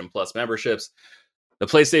PlayStation Plus memberships. The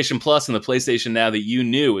PlayStation Plus and the PlayStation Now that you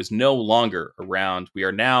knew is no longer around. We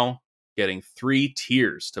are now getting 3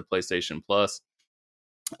 tiers to PlayStation Plus.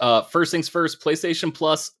 First things first, PlayStation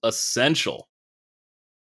Plus Essential.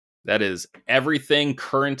 That is everything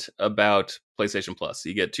current about PlayStation Plus.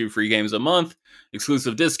 You get 2 free games a month,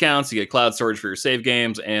 exclusive discounts, you get cloud storage for your save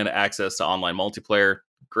games, and access to online multiplayer.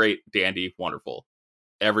 Great, dandy, wonderful.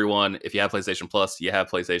 Everyone, if you have PlayStation Plus, you have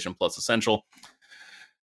PlayStation Plus Essential.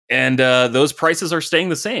 And those prices are staying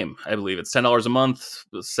the same. I believe it's $10 a month,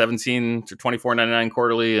 $17 to $24.99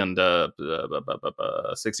 quarterly, and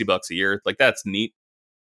 $60 a year. Like, that's neat.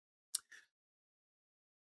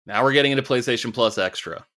 Now we're getting into PlayStation Plus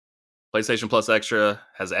Extra. PlayStation Plus Extra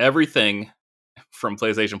has everything from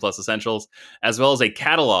PlayStation Plus Essentials, as well as a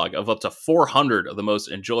catalog of up to 400 of the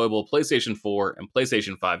most enjoyable PlayStation 4 and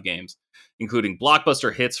PlayStation 5 games, including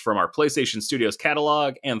blockbuster hits from our PlayStation Studios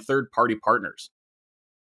catalog and third-party partners.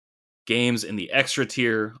 Games in the Extra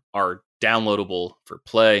tier are downloadable for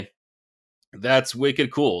play. That's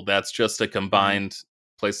wicked cool. That's just a combined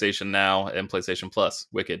PlayStation Now and PlayStation Plus.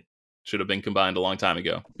 Wicked. Should have been combined a long time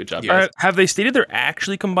ago. Good job, guys. Have they stated they're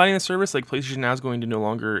actually combining the service? Like PlayStation Now is going to no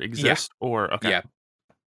longer exist? Yeah. Or okay. Yeah.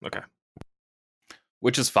 Okay.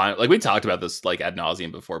 Which is fine. Like we talked about this like ad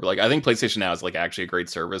nauseum before, but like I think PlayStation Now is like actually a great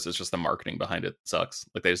service. It's just the marketing behind it sucks.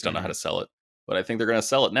 Like they just don't know how to sell it. But I think they're gonna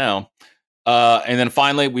sell it now. And then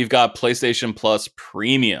finally, we've got PlayStation Plus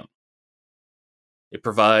Premium. It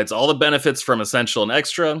provides all the benefits from Essential and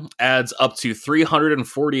Extra, adds up to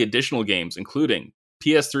 340 additional games, including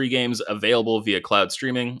PS3 games available via cloud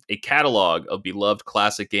streaming, a catalog of beloved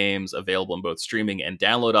classic games available in both streaming and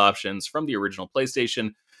download options from the original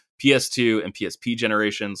PlayStation, PS2, and PSP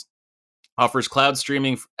generations, offers cloud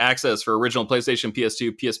streaming access for original PlayStation,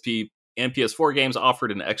 PS2, PSP, and PS4 games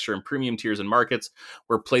offered in Extra and Premium tiers and markets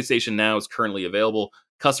where PlayStation Now is currently available.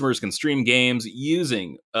 Customers can stream games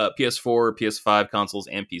using PS4, PS5 consoles,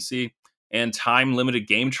 and PC. And time-limited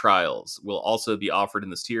game trials will also be offered in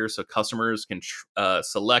this tier, so customers can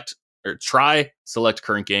try select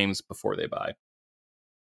current games before they buy.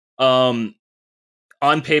 On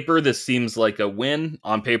paper, this seems like a win.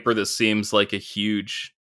 On paper, this seems like a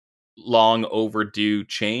huge, long overdue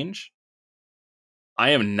change.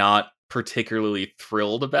 I am not particularly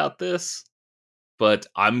thrilled about this, but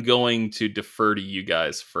I'm going to defer to you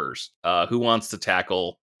guys first. Who wants to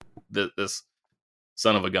tackle this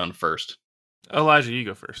son of a gun first? Elijah, you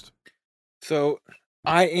go first. So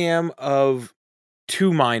I am of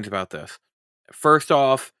 2 minds about this. First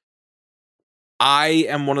off, I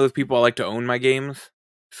am one of those people I like to own my games,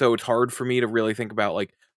 so it's hard for me to really think about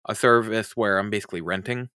like a service where I'm basically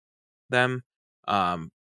renting them.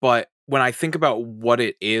 But when I think about what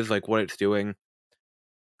it is, like what it's doing,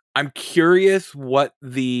 I'm curious what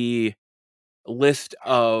the list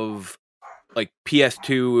of like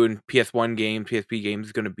PS2 and PS1 games, PSP games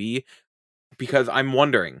is going to be, because I'm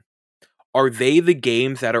wondering, are they the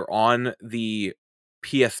games that are on the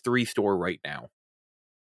PS3 store right now?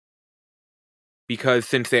 Because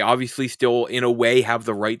since they obviously still, in a way, have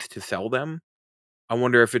the rights to sell them, I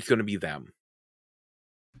wonder if it's going to be them.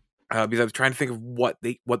 Because I was trying to think of what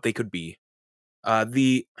they could be.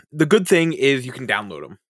 The good thing is you can download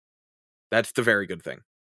them. That's the very good thing.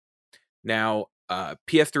 Now,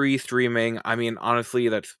 PS3 streaming, I mean, honestly,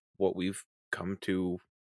 that's what we've come to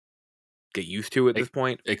get used to at this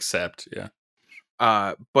point. Except, yeah.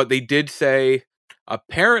 But they did say,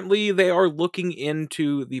 apparently they are looking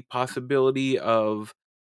into the possibility of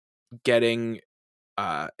getting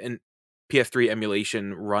an PS3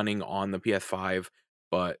 emulation running on the PS5,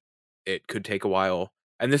 but it could take a while.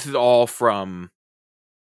 And this is all from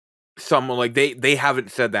someone, like, they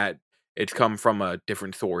haven't said that. It's come from a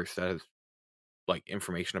different source that has like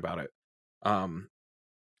information about it.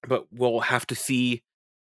 But we'll have to see.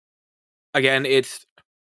 Again, it's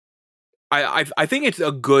I think it's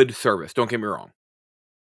a good service, don't get me wrong.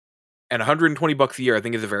 And $120 a year I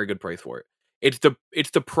think is a very good price for it. It's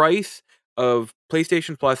the price of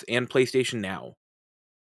PlayStation Plus and PlayStation Now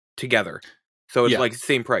together. So it's like the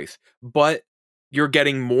same price. But you're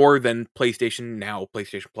getting more than PlayStation Now,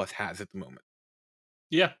 PlayStation Plus has at the moment.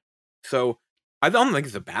 Yeah. So I don't think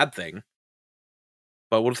it's a bad thing.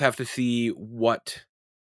 But we'll just have to see what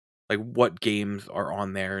games are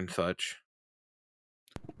on there and such.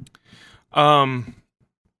 I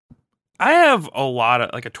have a lot of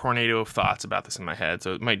like a tornado of thoughts about this in my head,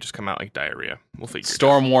 so it might just come out like diarrhea. We'll figure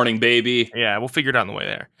Storm warning, baby. Yeah, we'll figure it out on the way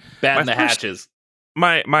there. Batten the hatches.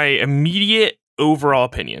 My immediate overall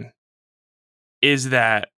opinion is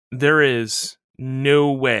that there is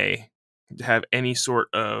no way to have any sort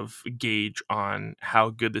of gauge on how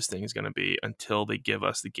good this thing is going to be until they give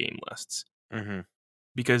us the game lists. Mm-hmm.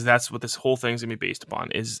 Because that's what this whole thing's going to be based upon.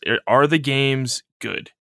 Are the games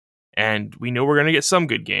good? And we know we're going to get some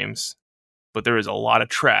good games, but there is a lot of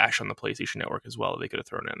trash on the PlayStation Network as well that they could have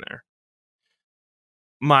thrown in there.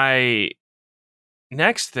 My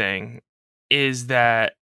next thing is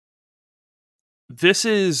that this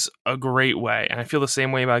is a great way, and I feel the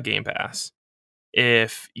same way about Game Pass.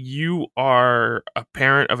 If you are a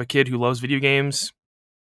parent of a kid who loves video games,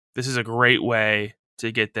 this is a great way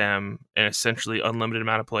to get them an essentially unlimited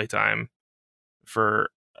amount of playtime for,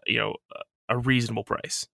 a reasonable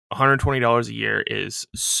price. $120 a year is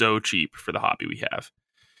so cheap for the hobby we have.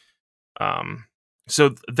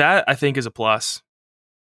 So that I think is a plus.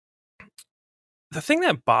 The thing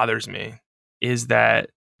that bothers me is that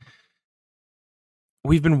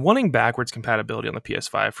we've been wanting backwards compatibility on the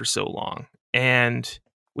PS5 for so long, and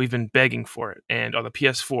we've been begging for it. And on the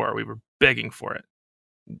PS4, we were begging for it.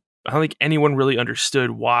 I don't think anyone really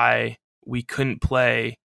understood why we couldn't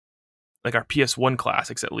play like our PS1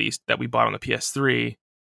 classics, at least, that we bought on the PS3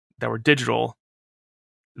 that were digital.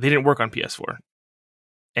 They didn't work on PS4.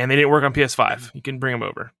 And they didn't work on PS5. You can bring them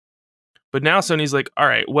over. But now Sony's like, all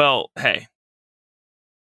right, well, hey,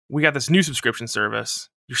 we got this new subscription service.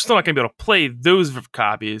 You're still not going to be able to play those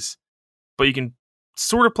copies, but you can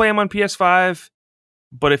sort of play them on PS5.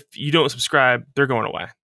 But if you don't subscribe, they're going away.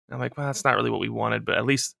 And I'm like, well, that's not really what we wanted, but at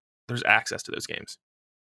least there's access to those games.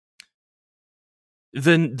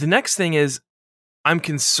 The next thing is I'm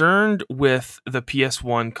concerned with the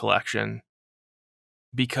PS1 collection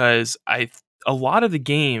because a lot of the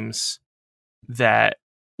games that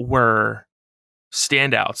were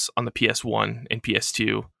standouts on the PS1 and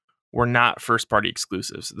PS2 were not first-party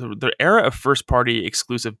exclusives. The era of first-party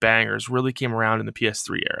exclusive bangers really came around in the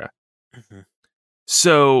PS3 era. Mm-hmm.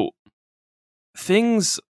 So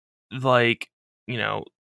things like,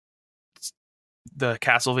 the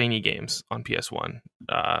Castlevania games on PS1,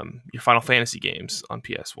 your Final Fantasy games on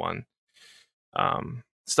PS1,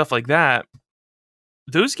 stuff like that,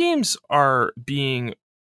 those games are being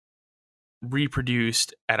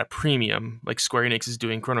reproduced at a premium, like Square Enix is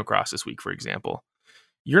doing Chrono Cross this week, for example.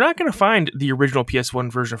 You're not going to find the original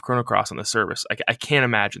PS1 version of Chrono Cross on the service. I can't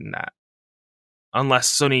imagine that.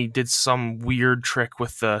 Unless Sony did some weird trick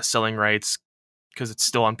with the selling rights, because it's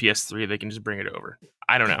still on PS3, they can just bring it over.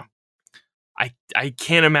 I don't know. I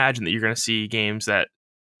can't imagine that you're going to see games that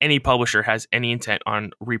any publisher has any intent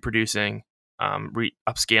on reproducing,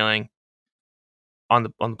 upscaling on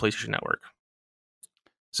the PlayStation Network.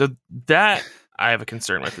 So that I have a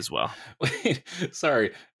concern with as well. Wait,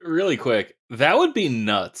 sorry, really quick. That would be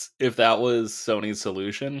nuts if that was Sony's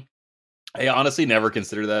solution. I honestly never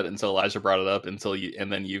considered that until Elijah brought it up and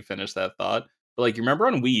then you finished that thought. But like, you remember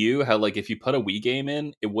on Wii U how like if you put a Wii game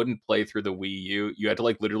in, it wouldn't play through the Wii U. You had to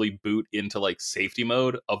like literally boot into like safety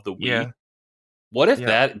mode of the Wii. Yeah. What if Yeah.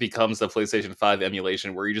 that becomes the PlayStation 5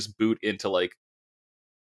 emulation where you just boot into like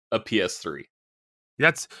a PS3?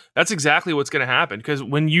 That's exactly what's going to happen, because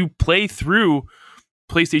when you play through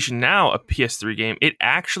PlayStation Now a PS3 game, it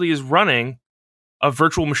actually is running a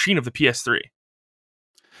virtual machine of the PS3.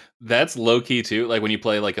 That's low key too. Like when you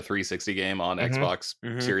play like a 360 game on Mhm. Xbox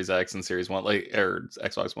Mhm. Series X and Series One, like or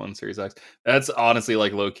Xbox One Series X. That's honestly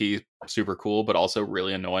like low key super cool, but also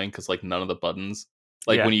really annoying because like none of the buttons,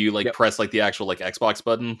 like Yeah. when you like Yep. press like the actual like Xbox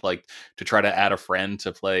button, like to try to add a friend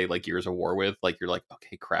to play like Gears of War with, like you're like,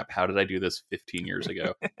 okay, crap, how did I do this 15 years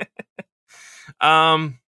ago?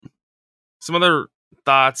 Some other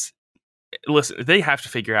thoughts. Listen, they have to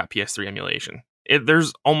figure out PS3 emulation.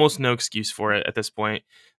 There's almost no excuse for it at this point.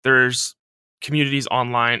 There's communities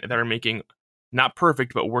online that are making not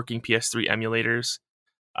perfect but working PS3 emulators.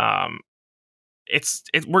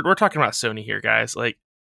 We're talking about Sony here, guys. Like,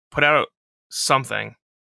 put out something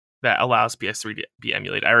that allows PS3 to be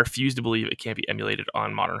emulated. I refuse to believe it can't be emulated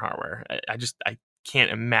on modern hardware. I can't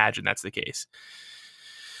imagine that's the case.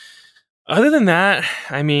 Other than that,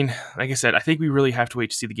 I mean, like I said, I think we really have to wait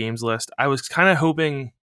to see the games list. I was kind of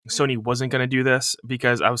hoping Sony wasn't going to do this,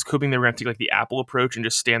 because I was hoping they were going to take like the Apple approach and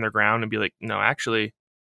just stand their ground and be like, no, actually,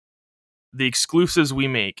 the exclusives we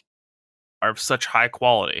make are of such high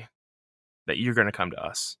quality that you're going to come to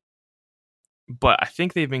us. But I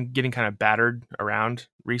think they've been getting kind of battered around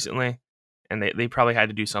recently, and they probably had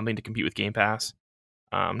to do something to compete with Game Pass.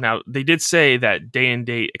 Now, they did say that day and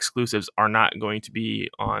date exclusives are not going to be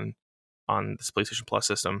on this PlayStation Plus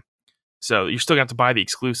system, so you're still going to have to buy the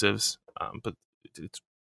exclusives. But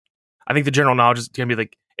I think the general knowledge is going to be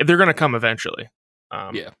like, they're going to come eventually.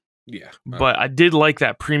 Yeah. Yeah. But I did like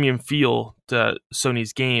that premium feel to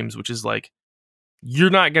Sony's games, which is like, you're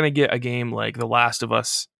not going to get a game like The Last of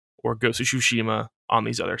Us or Ghost of Tsushima on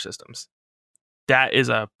these other systems. That is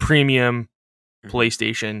a premium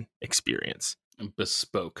PlayStation experience.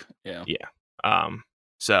 Bespoke. Yeah.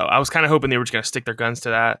 So I was kind of hoping they were just going to stick their guns to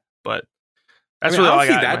that, but that's I mean, really I all don't I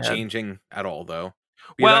see got in that my head. changing at all, though.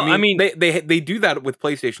 Well, I mean, they do that with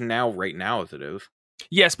PlayStation Now right now as it is.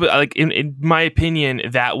 Yes, but like in my opinion,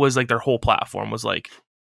 that was like their whole platform was like,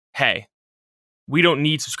 hey, we don't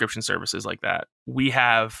need subscription services like that. We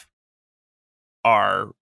have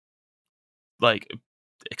our like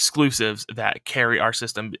exclusives that carry our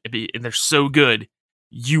system, and they're so good,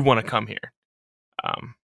 you want to come here.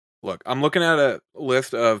 Look, I'm looking at a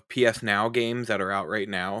list of PS Now games that are out right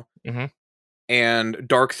now, Mhm. and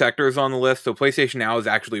Dark Sector's on the list, so PlayStation Now is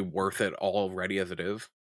actually worth it already as it is.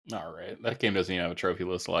 All right. That game doesn't even have a trophy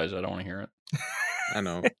list, Elijah. I don't want to hear it. I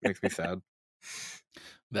know, makes me sad.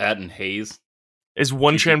 That and Haze. Is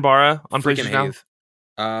one GG. Chanbara on Freaking PlayStation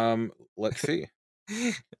Now? Haze. Let's see.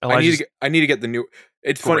 Elijah's I need to get the new.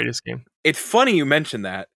 It's funny. greatest game. It's funny you mentioned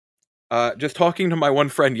that. Just talking to my one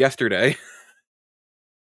friend yesterday,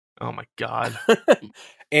 Oh my god.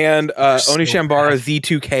 and so Oni Shambara bad.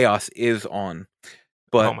 Z2 Chaos is on,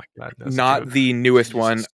 but Oh my god. That's a not joke. the newest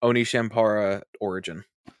one, Jesus. Oni Shambara Origin.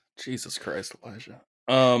 Jesus Christ, Elijah.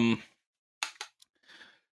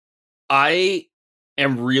 I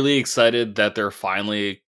am really excited that they're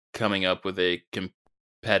finally coming up with a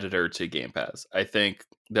competitor to Game Pass. I think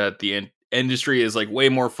that the industry is like way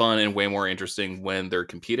more fun and way more interesting when they're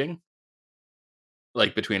competing,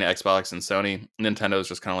 like between Xbox and Sony. Nintendo is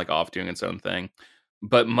just kind of like off doing its own thing.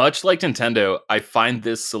 But much like Nintendo, I find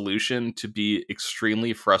this solution to be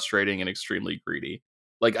extremely frustrating and extremely greedy.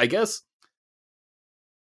 Like, I guess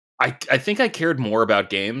I think I cared more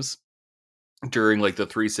about games during like the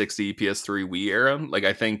 360 PS3 Wii era. Like,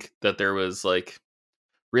 I think that there was like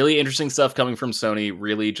really interesting stuff coming from Sony,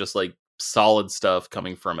 really just like solid stuff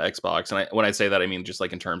coming from Xbox. And when I say that, I mean just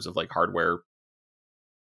like in terms of like hardware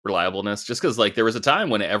reliableness, just because like there was a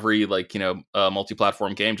time when every like, you know,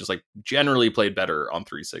 multi-platform game just like generally played better on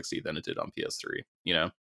 360 than it did on PS3, you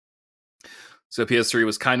know? So PS3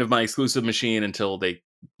 was kind of my exclusive machine until they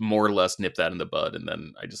more or less nipped that in the bud, and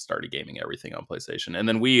then I just started gaming everything on PlayStation. And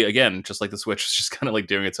then we, again, just like the Switch, was just kind of like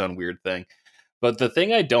doing its own weird thing. But the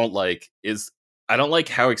thing I don't like is I don't like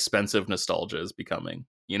how expensive nostalgia is becoming.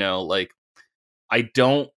 You know, like I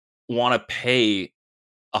don't want to pay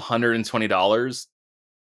 $120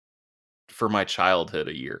 for my childhood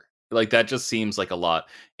a year. Like that just seems like a lot.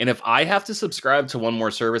 And if I have to subscribe to one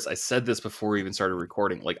more service, I said this before we even started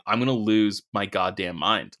recording, like I'm going to lose my goddamn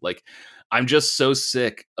mind. Like I'm just so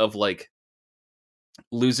sick of like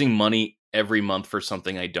losing money every month for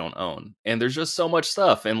something I don't own. And there's just so much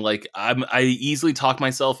stuff. And like, I easily talk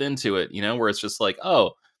myself into it, you know, where it's just like,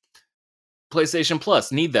 oh, PlayStation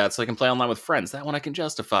Plus, need that so I can play online with friends. That one I can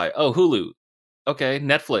justify. Oh, Hulu. Okay.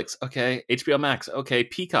 Netflix. Okay. HBO Max. Okay.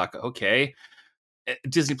 Peacock. Okay.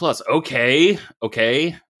 Disney Plus. Okay.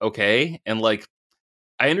 And like,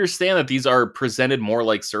 I understand that these are presented more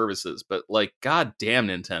like services, but like, god damn,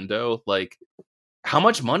 Nintendo, like, how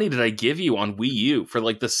much money did I give you on Wii U for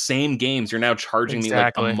like the same games? You're now charging me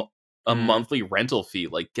like a monthly rental fee.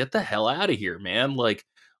 Like, get the hell out of here, man. Like,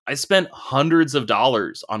 I spent hundreds of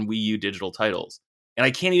dollars on Wii U digital titles, and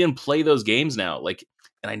I can't even play those games now. Like,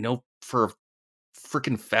 and I know for a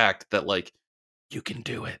freaking fact that like you can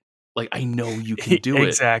do it. Like, I know you can do it.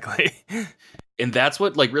 Exactly. And that's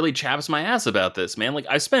what like really chaps my ass about this, man. Like,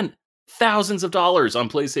 I spent thousands of dollars on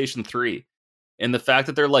PlayStation 3. And the fact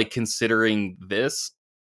that they're like considering this,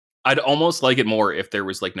 I'd almost like it more if there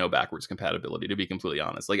was like no backwards compatibility, to be completely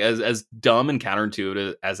honest. Like, as dumb and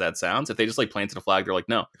counterintuitive as that sounds, if they just like planted a flag, they're like,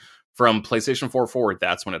 no, from PlayStation 4 forward,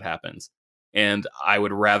 that's when it happens. And I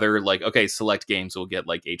would rather like, okay, select games will get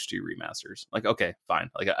like HD remasters. Like, okay, fine.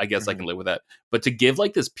 Like, I guess I can live with that. But to give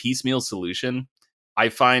like this piecemeal solution, I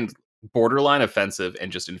find borderline offensive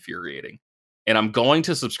and just infuriating. And I'm going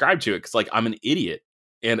to subscribe to it because like I'm an idiot.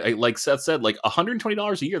 And like Seth said, like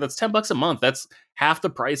 $120 a year, that's $10 a month. That's half the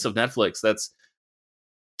price of Netflix. That's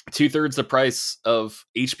 2/3 the price of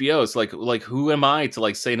HBO. It's like who am I to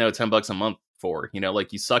like say no $10 a month for? You know,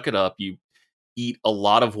 like you suck it up, you eat a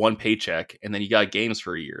lot of one paycheck, and then you got games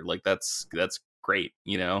for a year. Like that's great,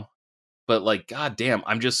 you know? But like, goddamn,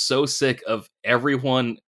 I'm just so sick of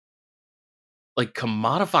everyone like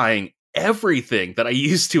commodifying everything that I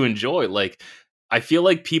used to enjoy. Like, I feel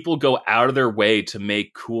like people go out of their way to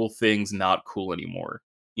make cool things not cool anymore.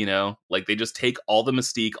 You know, like they just take all the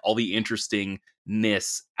mystique, all the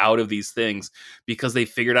interestingness out of these things because they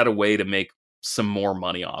figured out a way to make some more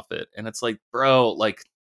money off it. And it's like, bro, like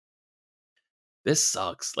this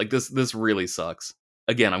sucks. Like this really sucks.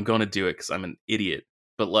 Again, I'm going to do it because I'm an idiot.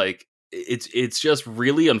 But like, it's just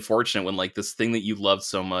really unfortunate when like this thing that you loved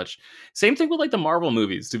so much. Same thing with like the Marvel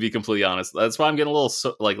movies, to be completely honest. That's why I'm getting a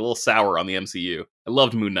little sour on the MCU. I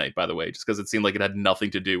loved Moon Knight, by the way, just because it seemed like it had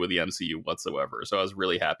nothing to do with the MCU whatsoever. So I was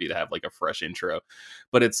really happy to have like a fresh intro.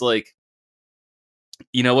 But it's like,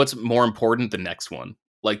 you know what's more important? The next one.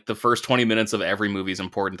 Like the first 20 minutes of every movie is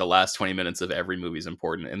important. The last 20 minutes of every movie is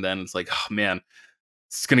important. And then it's like, oh man,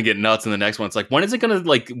 it's gonna get nuts in the next one. It's like, when is it gonna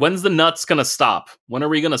like? When's the nuts gonna stop? When are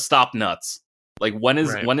we gonna stop nuts? Like, when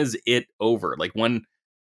is it over? Like, when?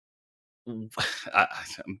 I'm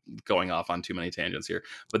going off on too many tangents here,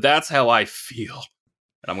 but that's how I feel.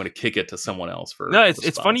 And I'm gonna kick it to someone else for. No,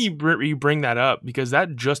 it's funny you bring that up because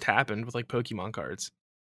that just happened with like Pokemon cards.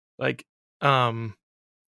 Like,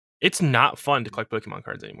 it's not fun to collect Pokemon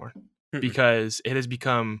cards anymore because it has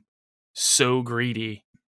become so greedy.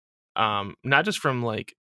 Not just from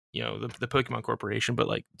like, you know, the Pokemon Corporation, but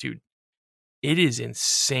like, dude, it is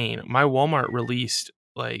insane. My Walmart released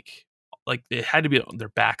like it had to be their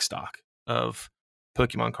back stock of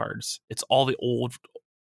Pokemon cards. It's all the old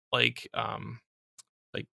like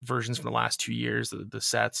versions from the last 2 years, the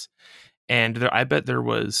sets, and I bet there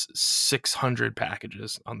was 600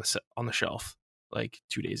 packages on the shelf like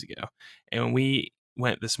 2 days ago, and when we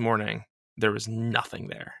went this morning, there was nothing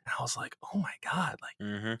there, and I was like, oh my god,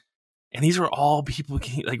 like. And these were all people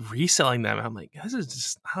like reselling them. I'm like, this is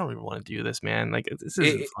just, I don't even want to do this, man. Like, this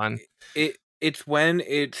isn't fun. It's when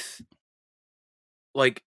it's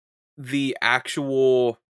like the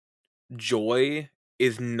actual joy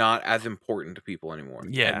is not as important to people anymore.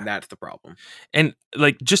 Yeah. And that's the problem. And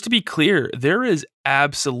like, just to be clear, there is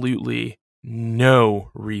absolutely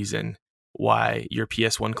no reason why your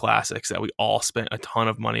PS1 classics that we all spent a ton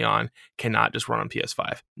of money on cannot just run on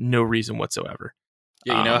PS5. No reason whatsoever.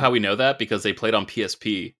 Yeah, you know how we know that? Because they played on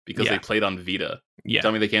PSP, because they played on Vita. Yeah.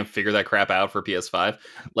 Tell me they can't figure that crap out for PS5.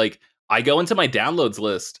 Like, I go into my downloads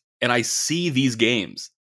list and I see these games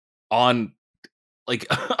on like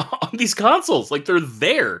on these consoles. Like, they're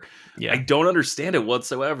there. Yeah. I don't understand it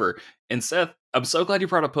whatsoever. And Seth, I'm so glad you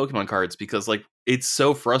brought up Pokemon cards because like it's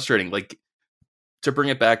so frustrating. Like, to bring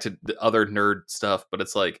it back to the other nerd stuff, but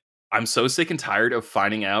it's like I'm so sick and tired of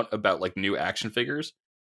finding out about like new action figures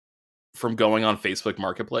from going on Facebook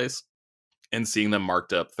Marketplace and seeing them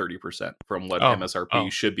marked up 30% from what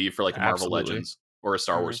MSRP should be for like a Marvel Legends or a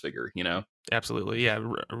Star Wars figure, you know? Absolutely. Yeah.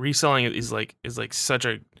 Reselling is like such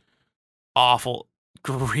a awful,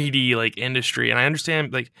 greedy like industry. And I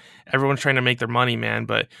understand like everyone's trying to make their money, man,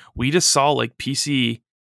 but we just saw like PC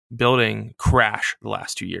building crash the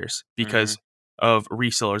last 2 years because of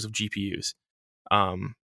resellers of GPUs.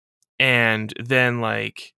 And then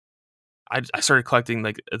like I started collecting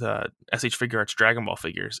like the SH Figure Arts Dragon Ball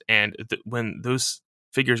figures, and when those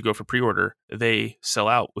figures go for pre-order, they sell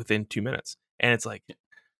out within 2 minutes. And it's like,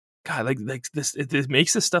 God, like this, it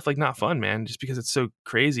makes this stuff like not fun, man, just because it's so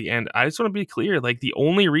crazy. And I just want to be clear, like the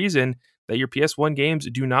only reason that your PS1 games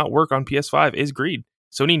do not work on PS5 is greed.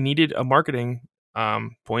 Sony needed a marketing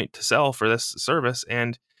point to sell for this service,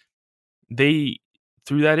 and they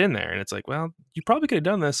threw that in there. And it's like, well, you probably could have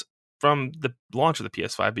done this from the launch of the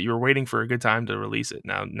PS5, but you were waiting for a good time to release it.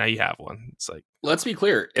 Now you have one. It's like, let's be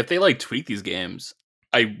clear. If they like tweak these games,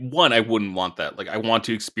 I wouldn't want that. Like, I want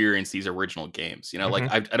to experience these original games. You know,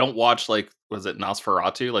 like I don't watch like, was it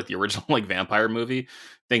Nosferatu, like the original like vampire movie,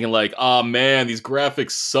 thinking like, oh man, these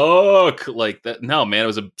graphics suck. Like that. No, man, it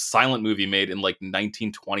was a silent movie made in like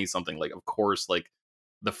 1920 something. Like, of course, like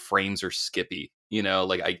the frames are skippy. You know,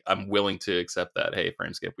 like I'm willing to accept that. Hey,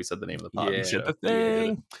 frame skip. We said the name of the pod. Yeah. the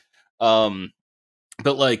thing.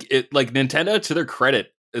 But like it, like Nintendo, to their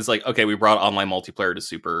credit, is like, okay, we brought online multiplayer to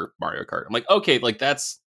Super Mario Kart. I'm like, okay, like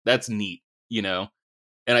that's neat, you know.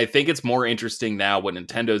 And I think it's more interesting now what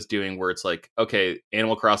Nintendo's doing, where it's like, okay,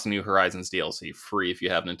 Animal Crossing New Horizons DLC free if you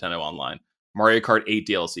have Nintendo Online, Mario Kart 8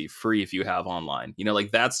 DLC free if you have online. You know,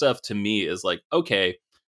 like that stuff to me is like, okay,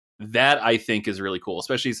 that I think is really cool,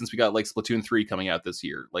 especially since we got like Splatoon 3 coming out this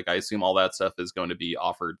year. Like I assume all that stuff is going to be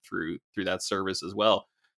offered through that service as well.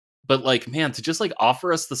 But like, man, to just like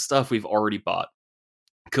offer us the stuff we've already bought,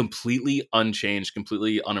 completely unchanged,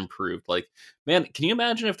 completely unimproved. Like, man, can you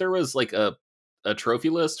imagine if there was like a trophy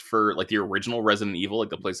list for like the original Resident Evil, like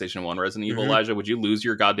the PlayStation 1 Resident Evil, Elijah? Would you lose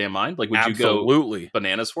your goddamn mind? Like, would you go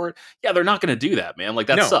bananas for it? Yeah, they're not going to do that, man. Like,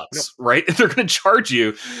 that sucks, right? They're going to charge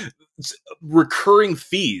you recurring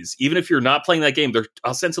fees. Even if you're not playing that game, they're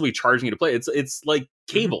ostensibly charging you to play. It's like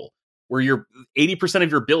cable, where you're 80%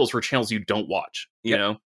 of your bills for channels you don't watch, you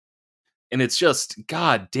know? And it's just,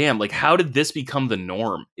 god damn, like, how did this become the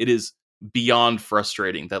norm? It is beyond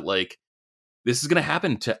frustrating that, like, this is going to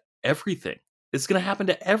happen to everything. It's going to happen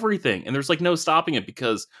to everything. And there's, like, no stopping it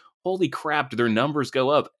because, holy crap, do their numbers go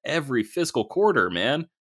up every fiscal quarter, man?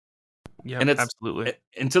 Yeah, and it's, absolutely.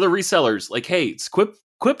 And to the resellers, like, hey,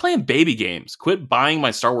 quit playing baby games. Quit buying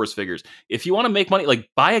my Star Wars figures. If you want to make money, like,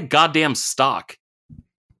 buy a goddamn stock.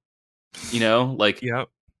 You know? Like, yep.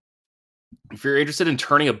 If you're interested in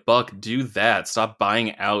turning a buck, do that. Stop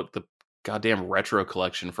buying out the goddamn retro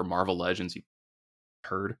collection for Marvel Legends, you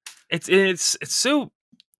turd. It's so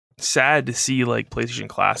sad to see like PlayStation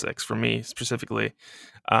Classics, for me specifically,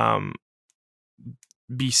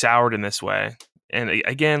 be soured in this way. And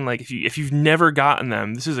again, like if you've never gotten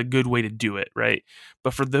them, this is a good way to do it, right?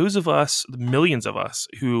 But for those of us, the millions of us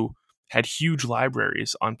who had huge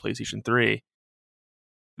libraries on PlayStation 3,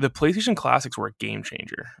 the PlayStation Classics were a game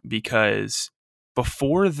changer, because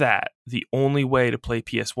before that, the only way to play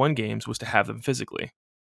PS1 games was to have them physically.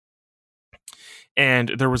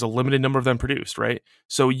 And there was a limited number of them produced, right?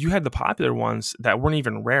 So you had the popular ones that weren't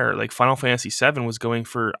even rare. Like Final Fantasy VII was going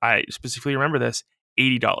for, I specifically remember this,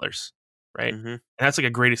 $80, right? And that's like a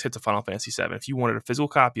greatest hits of Final Fantasy VII. If you wanted a physical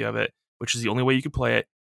copy of it, which is the only way you could play it,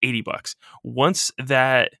 $80. Once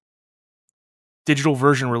that digital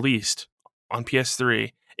version released on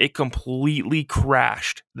PS3, it completely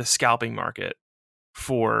crashed the scalping market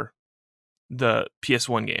for the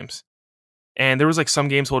PS1 games. And there was like some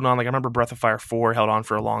games holding on. Like I remember Breath of Fire 4 held on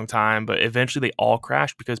for a long time, but eventually they all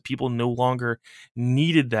crashed because people no longer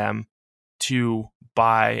needed them to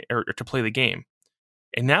buy or to play the game.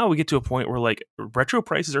 And now we get to a point where like retro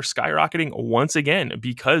prices are skyrocketing once again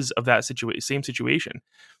because of that same situation,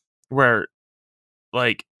 where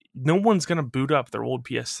like no one's going to boot up their old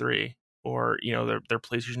PS3 or, you know, their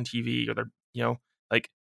PlayStation TV or their, you know,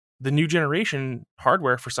 like the new generation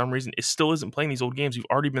hardware for some reason still isn't playing these old games. You've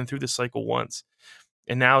already been through this cycle once.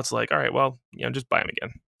 And now it's like, all right, well, you know, just buy them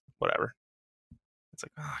again, whatever. It's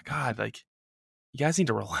like, oh God, like you guys need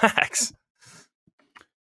to relax.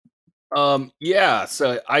 Yeah,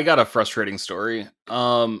 so I got a frustrating story.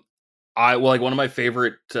 One of my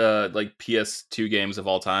favorite like PS2 games of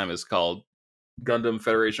all time is called Gundam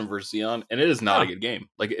Federation vs. Zeon, and it is not a good game.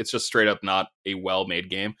 Like, it's just straight up not a well-made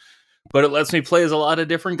game. But it lets me play as a lot of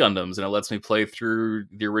different Gundams, and it lets me play through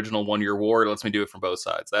the original One Year War. It lets me do it from both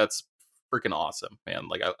sides. That's freaking awesome, man.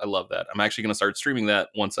 Like, I love that. I'm actually going to start streaming that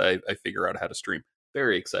once I figure out how to stream.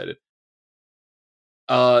 Very excited.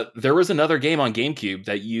 There was another game on GameCube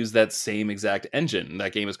that used that same exact engine.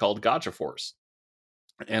 That game is called Gotcha Force.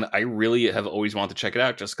 And I really have always wanted to check it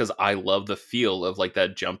out just because I love the feel of like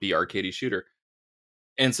that jumpy arcadey shooter.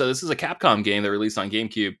 And so this is a Capcom game that released on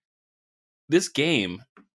GameCube. This game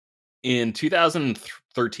in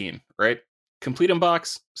 2013, right? Complete in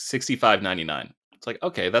box, $65.99. It's like,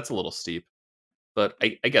 okay, that's a little steep, but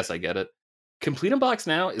I guess I get it. Complete in box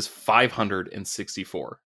now is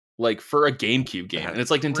 $564, like for a GameCube game, and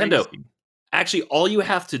it's like Nintendo. Crazy. Actually, all you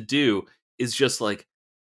have to do is just like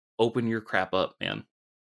open your crap up, man.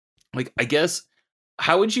 Like, I guess,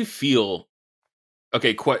 how would you feel?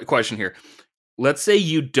 Okay, question here. Let's say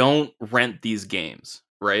you don't rent these games,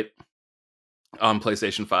 right? On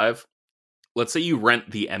PlayStation 5. Let's say you rent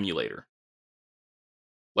the emulator.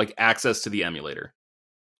 Like access to the emulator.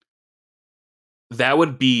 That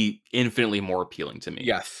would be infinitely more appealing to me.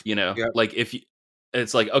 Yes. You know, Yep. like if you,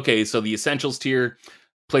 it's like, okay, so the Essentials tier,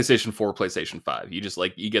 PlayStation 4, PlayStation 5. You just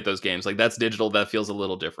like, you get those games. Like that's digital. That feels a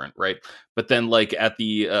little different, right? But then like at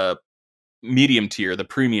the medium tier, the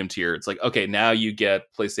premium tier, it's like, okay, now you get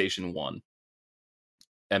PlayStation 1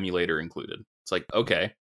 emulator included. It's like,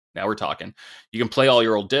 okay, now we're talking. You can play all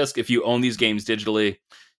your old disc. If you own these games digitally,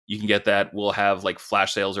 you can get that. We'll have like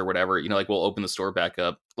flash sales or whatever, you know, like we'll open the store back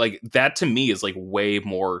up. Like that to me is like way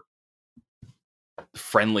more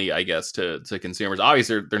friendly, I guess, to consumers.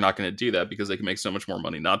 Obviously they're not going to do that because they can make so much more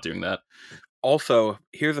money not doing that. Also,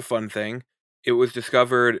 here's a fun thing. It was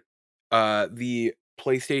discovered the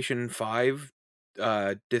PlayStation 5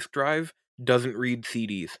 disc drive doesn't read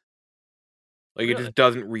CDs. Like it Really? just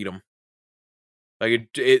doesn't read them. Like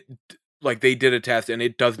it like they did a test and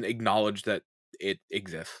it doesn't acknowledge that it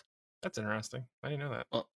exists. That's interesting. I didn't know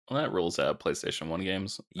Well, that rules out PlayStation 1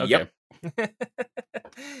 games. Okay. Yep. that.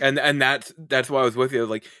 And that's why I was with you.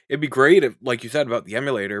 Like it'd be great if, like you said about the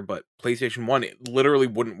emulator, but PlayStation 1 it literally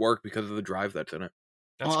wouldn't work because of the drive that's in it.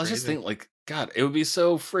 That's Well, I was just crazy. thinking, like, God, it would be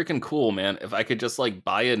so freaking cool, man, if I could just like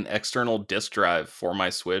buy an external disc drive for my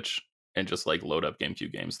Switch and just like load up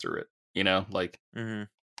GameCube games through it. You know, like, Mm-hmm.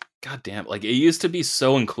 God damn, like it used to be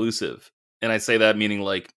so inclusive, and I say that meaning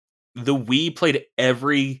like the Wii played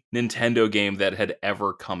every Nintendo game that had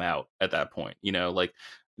ever come out at that point. You know, like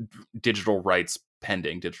digital rights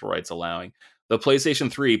pending, digital rights allowing. The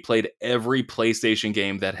PlayStation 3 played every PlayStation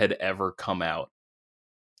game that had ever come out.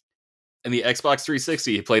 And the Xbox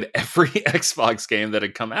 360 played every Xbox game that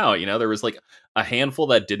had come out. You know, there was like a handful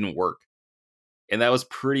that didn't work. And that was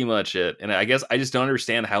pretty much it. And I guess I just don't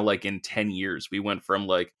understand how, like, in 10 years, we went from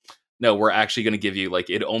like, no, we're actually going to give you like,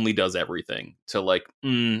 it only does everything to like,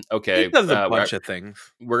 okay, It does a bunch of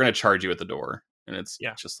things. we're going to charge you at the door. And it's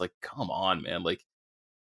Yeah. just like, come on, man. Like,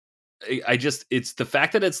 I just, it's the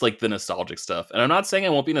fact that it's like the nostalgic stuff. And I'm not saying I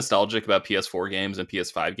won't be nostalgic about PS4 games and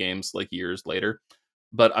PS5 games like years later,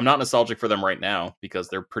 but I'm not nostalgic for them right now because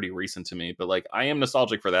they're pretty recent to me. But like, I am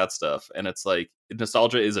nostalgic for that stuff. And it's like,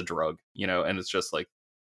 nostalgia is a drug, you know, and it's just like,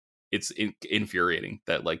 it's infuriating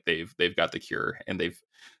that like they've got the cure and they've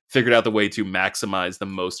figured out the way to maximize the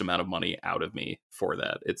most amount of money out of me for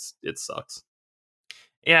that. It sucks.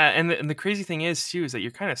 Yeah, and the crazy thing is too is that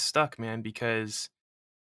you're kind of stuck, man, because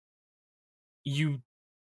you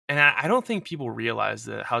and I don't think people realize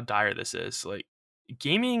that how dire this is. Like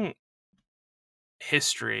gaming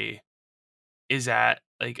history is at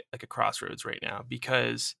like a crossroads right now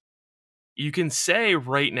because you can say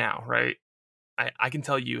right now, right? I can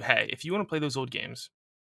tell you, hey, if you want to play those old games,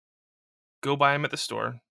 go buy them at the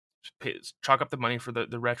store, chalk up the money for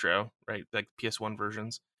the retro, right? Like PS1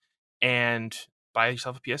 versions, and buy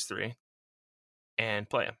yourself a PS3 and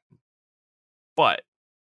play them. But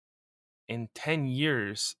in 10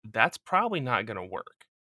 years, that's probably not going to work.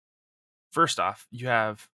 First off, you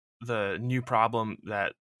have the new problem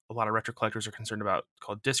that a lot of retro collectors are concerned about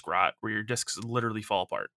called disc rot, where your discs literally fall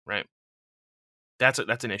apart, right? That's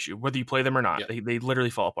an issue. Whether you play them or not, Yeah. they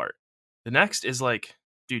literally fall apart. The next is like,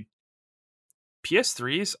 dude,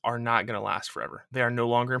 PS3s are not going to last forever. They are no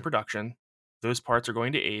longer in production. Those parts are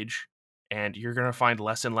going to age, and you're going to find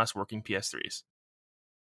less and less working PS3s.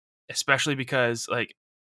 Especially because like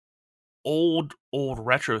old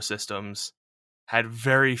retro systems had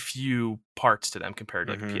very few parts to them compared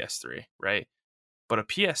to like a PS3, right? But a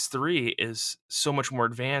PS3 is so much more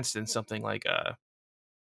advanced than something like a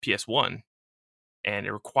PS1, and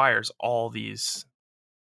it requires all these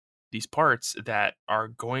parts that are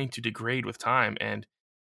going to degrade with time, and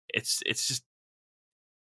it's just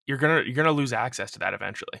you're gonna lose access to that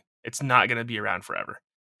eventually. It's not gonna be around forever.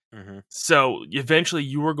 Mm-hmm. So eventually,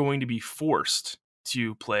 you are going to be forced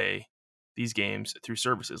to play these games through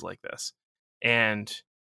services like this, and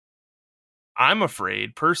I'm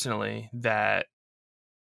afraid personally that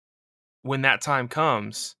when that time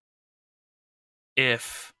comes,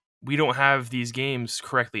 if we don't have these games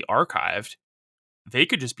correctly archived, they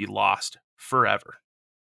could just be lost forever.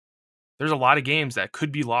 There's a lot of games that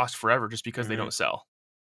could be lost forever just because they don't sell.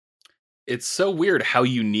 it's so weird how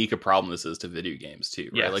unique a problem this is to video games too,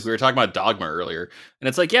 right? Like Yes. we were talking about Dogma earlier, and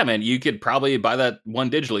it's like, yeah, man, you could probably buy that one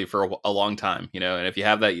digitally for a long time, and if you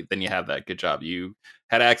have that, then you have that. Good job. You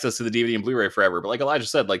had access to the DVD and Blu-ray forever, but like Elijah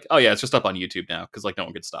said, like, oh yeah, it's just up on YouTube now because like no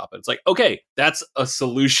one could stop it. It's like, okay, that's a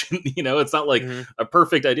solution. It's not like a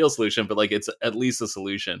perfect ideal solution, but like it's at least a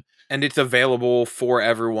solution. And it's available for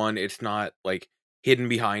everyone. It's not like hidden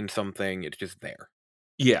behind something. It's just there.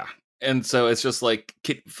 Yeah. And so it's just like,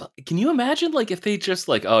 can you imagine like if they just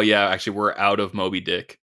like, oh yeah, actually we're out of Moby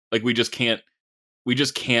Dick. Like we just can't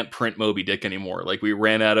print Moby Dick anymore. Like we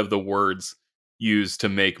ran out of the words used to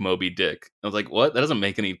make Moby Dick. I was like, what? That doesn't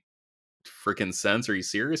make any freaking sense. Are you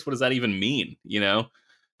serious? What does that even mean? Yep.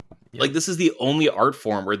 Like this is the only art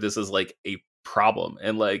form where this is like a problem.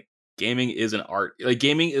 And like gaming is an art. Like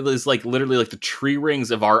gaming is like literally like the tree rings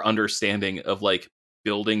of our understanding of like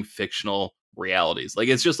building fictional realities. Like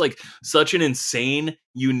it's just like such an insane,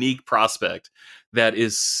 unique prospect that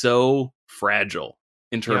is so fragile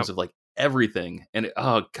in terms of like everything. And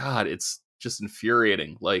oh god, it's just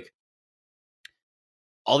infuriating. Like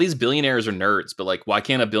all these billionaires are nerds, but like why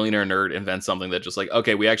can't a billionaire nerd invent something that just like,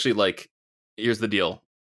 okay, we actually like, here's the deal.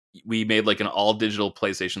 We made like an all digital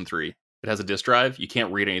PlayStation 3. It has a disk drive. You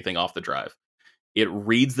can't read anything off the drive. It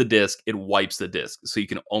reads the disk, it wipes the disk. So you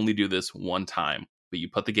can only do this one time. But you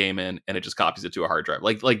put the game in and it just copies it to a hard drive.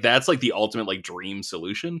 Like that's like the ultimate like dream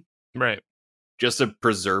solution. Right. Just to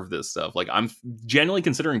preserve this stuff. Like I'm genuinely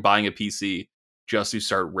considering buying a PC just to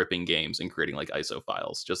start ripping games and creating like ISO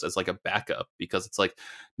files just as like a backup, because it's like,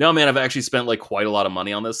 no man, I've actually spent like quite a lot of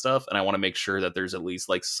money on this stuff and I want to make sure that there's at least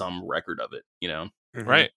like some record of it,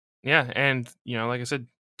 Right. Yeah. And, like I said,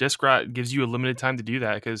 disk rot gives you a limited time to do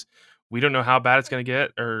that because we don't know how bad it's going to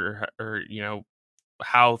get or,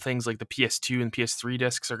 how things like the PS2 and PS3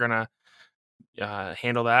 discs are going to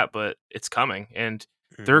handle that, but it's coming. And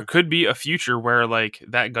there could be a future where like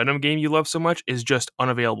that Gundam game you love so much is just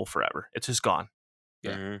unavailable forever. It's just gone.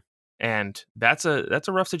 Yeah. And that's a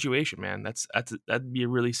rough situation, man. That'd be a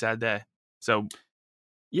really sad day. So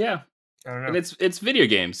yeah. I don't know. And it's video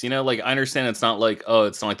games, like I understand it's not like, oh,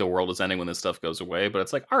 it's not like the world is ending when this stuff goes away, but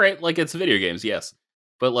it's like, all right, like it's video games, yes.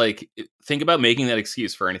 But like think about making that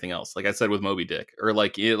excuse for anything else. Like I said with Moby Dick, or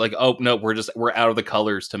like oh no, we're out of the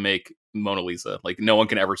colors to make Mona Lisa. Like no one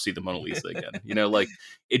can ever see the Mona Lisa again. Like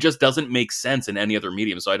it just doesn't make sense in any other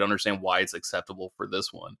medium. So I don't understand why it's acceptable for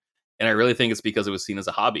this one. And I really think it's because it was seen as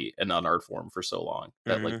a hobby and not an art form for so long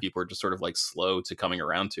that like people are just sort of like slow to coming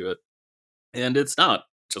around to it. And it's not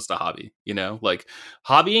just a hobby, like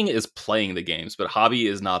hobbying is playing the games, but hobby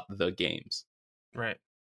is not the games. Right.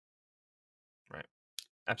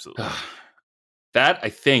 Absolutely. That I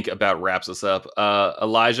think about wraps us up.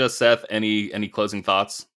 Elijah, Seth, any closing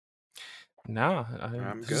thoughts? No,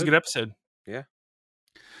 I'm this is a good. good episode. Yeah.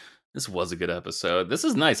 This was a good episode. This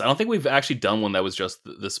is nice. I don't think we've actually done one that was just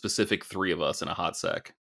the specific three of us in a hot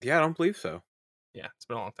sec. Yeah, I don't believe so. Yeah, it's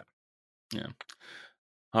been a long time. Yeah.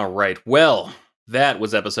 All right. Well, that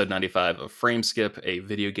was episode 95 of Frameskip, a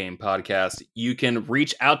video game podcast. You can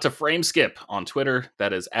reach out to Frameskip on Twitter.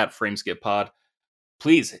 That is at FrameSkipPod.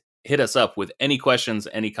 Please hit us up with any questions,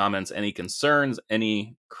 any comments, any concerns,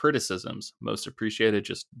 any criticisms. Most appreciated.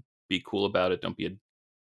 Just be cool about it. Don't be a...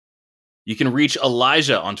 You can reach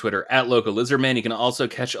Elijah on Twitter at LocoLizardman. You can also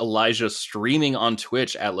catch Elijah streaming on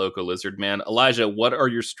Twitch at LocoLizardman. Elijah, what are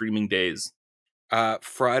your streaming days?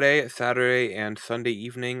 Friday, Saturday, and Sunday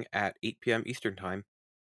evening at 8 p.m. Eastern Time.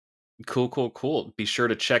 Cool. Be sure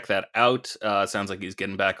to check that out. Sounds like he's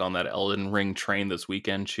getting back on that Elden Ring train this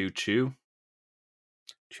weekend. Choo.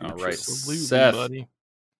 All right, Seth buddy.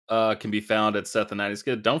 Can be found at Seth the 90s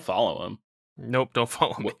Kid. Don't follow him. Nope, don't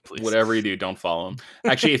follow me, please. Whatever you do, don't follow him.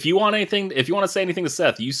 Actually, if you want to say anything to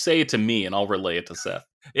Seth, you say it to me and I'll relay it to Seth.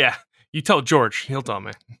 Yeah, you tell George, he'll tell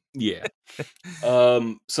me. Yeah.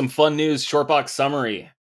 Some fun news, Shortbox Summary,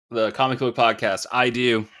 the comic book podcast. I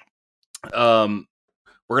do. We're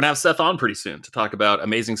gonna have Seth on pretty soon to talk about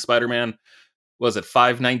Amazing Spider-Man. Was it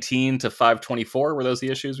 519 to 524? Were those the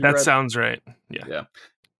issues we read? That sounds right. Yeah.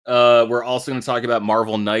 We're also going to talk about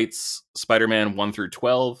Marvel Knights, Spider-Man 1 through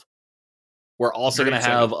 12. We're also going to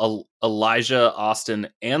have Elijah, Austin,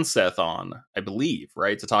 and Seth on, I believe,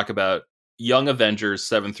 right, to talk about Young Avengers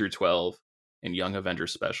 7 through 12 and Young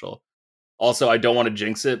Avengers Special. Also, I don't want to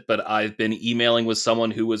jinx it, but I've been emailing with someone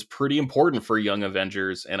who was pretty important for Young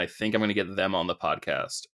Avengers, and I think I'm going to get them on the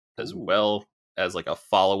podcast as well as like a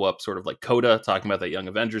follow-up, sort of like Coda, talking about that Young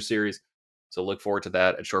Avengers series. So look forward to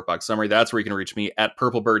that at Shortbox Summary. That's where you can reach me at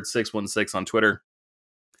PurpleBird616 on Twitter.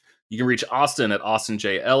 You can reach Austin at Austin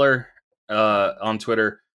J. Eller on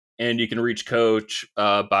Twitter. And you can reach Coach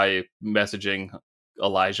by messaging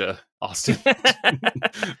Elijah Austin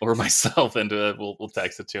or myself into it, we'll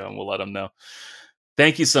text it to him. We'll let him know.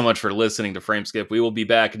 Thank you so much for listening to Frameskip. We will be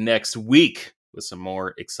back next week with some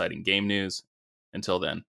more exciting game news. Until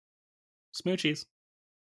then, smoochies.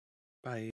 Bye.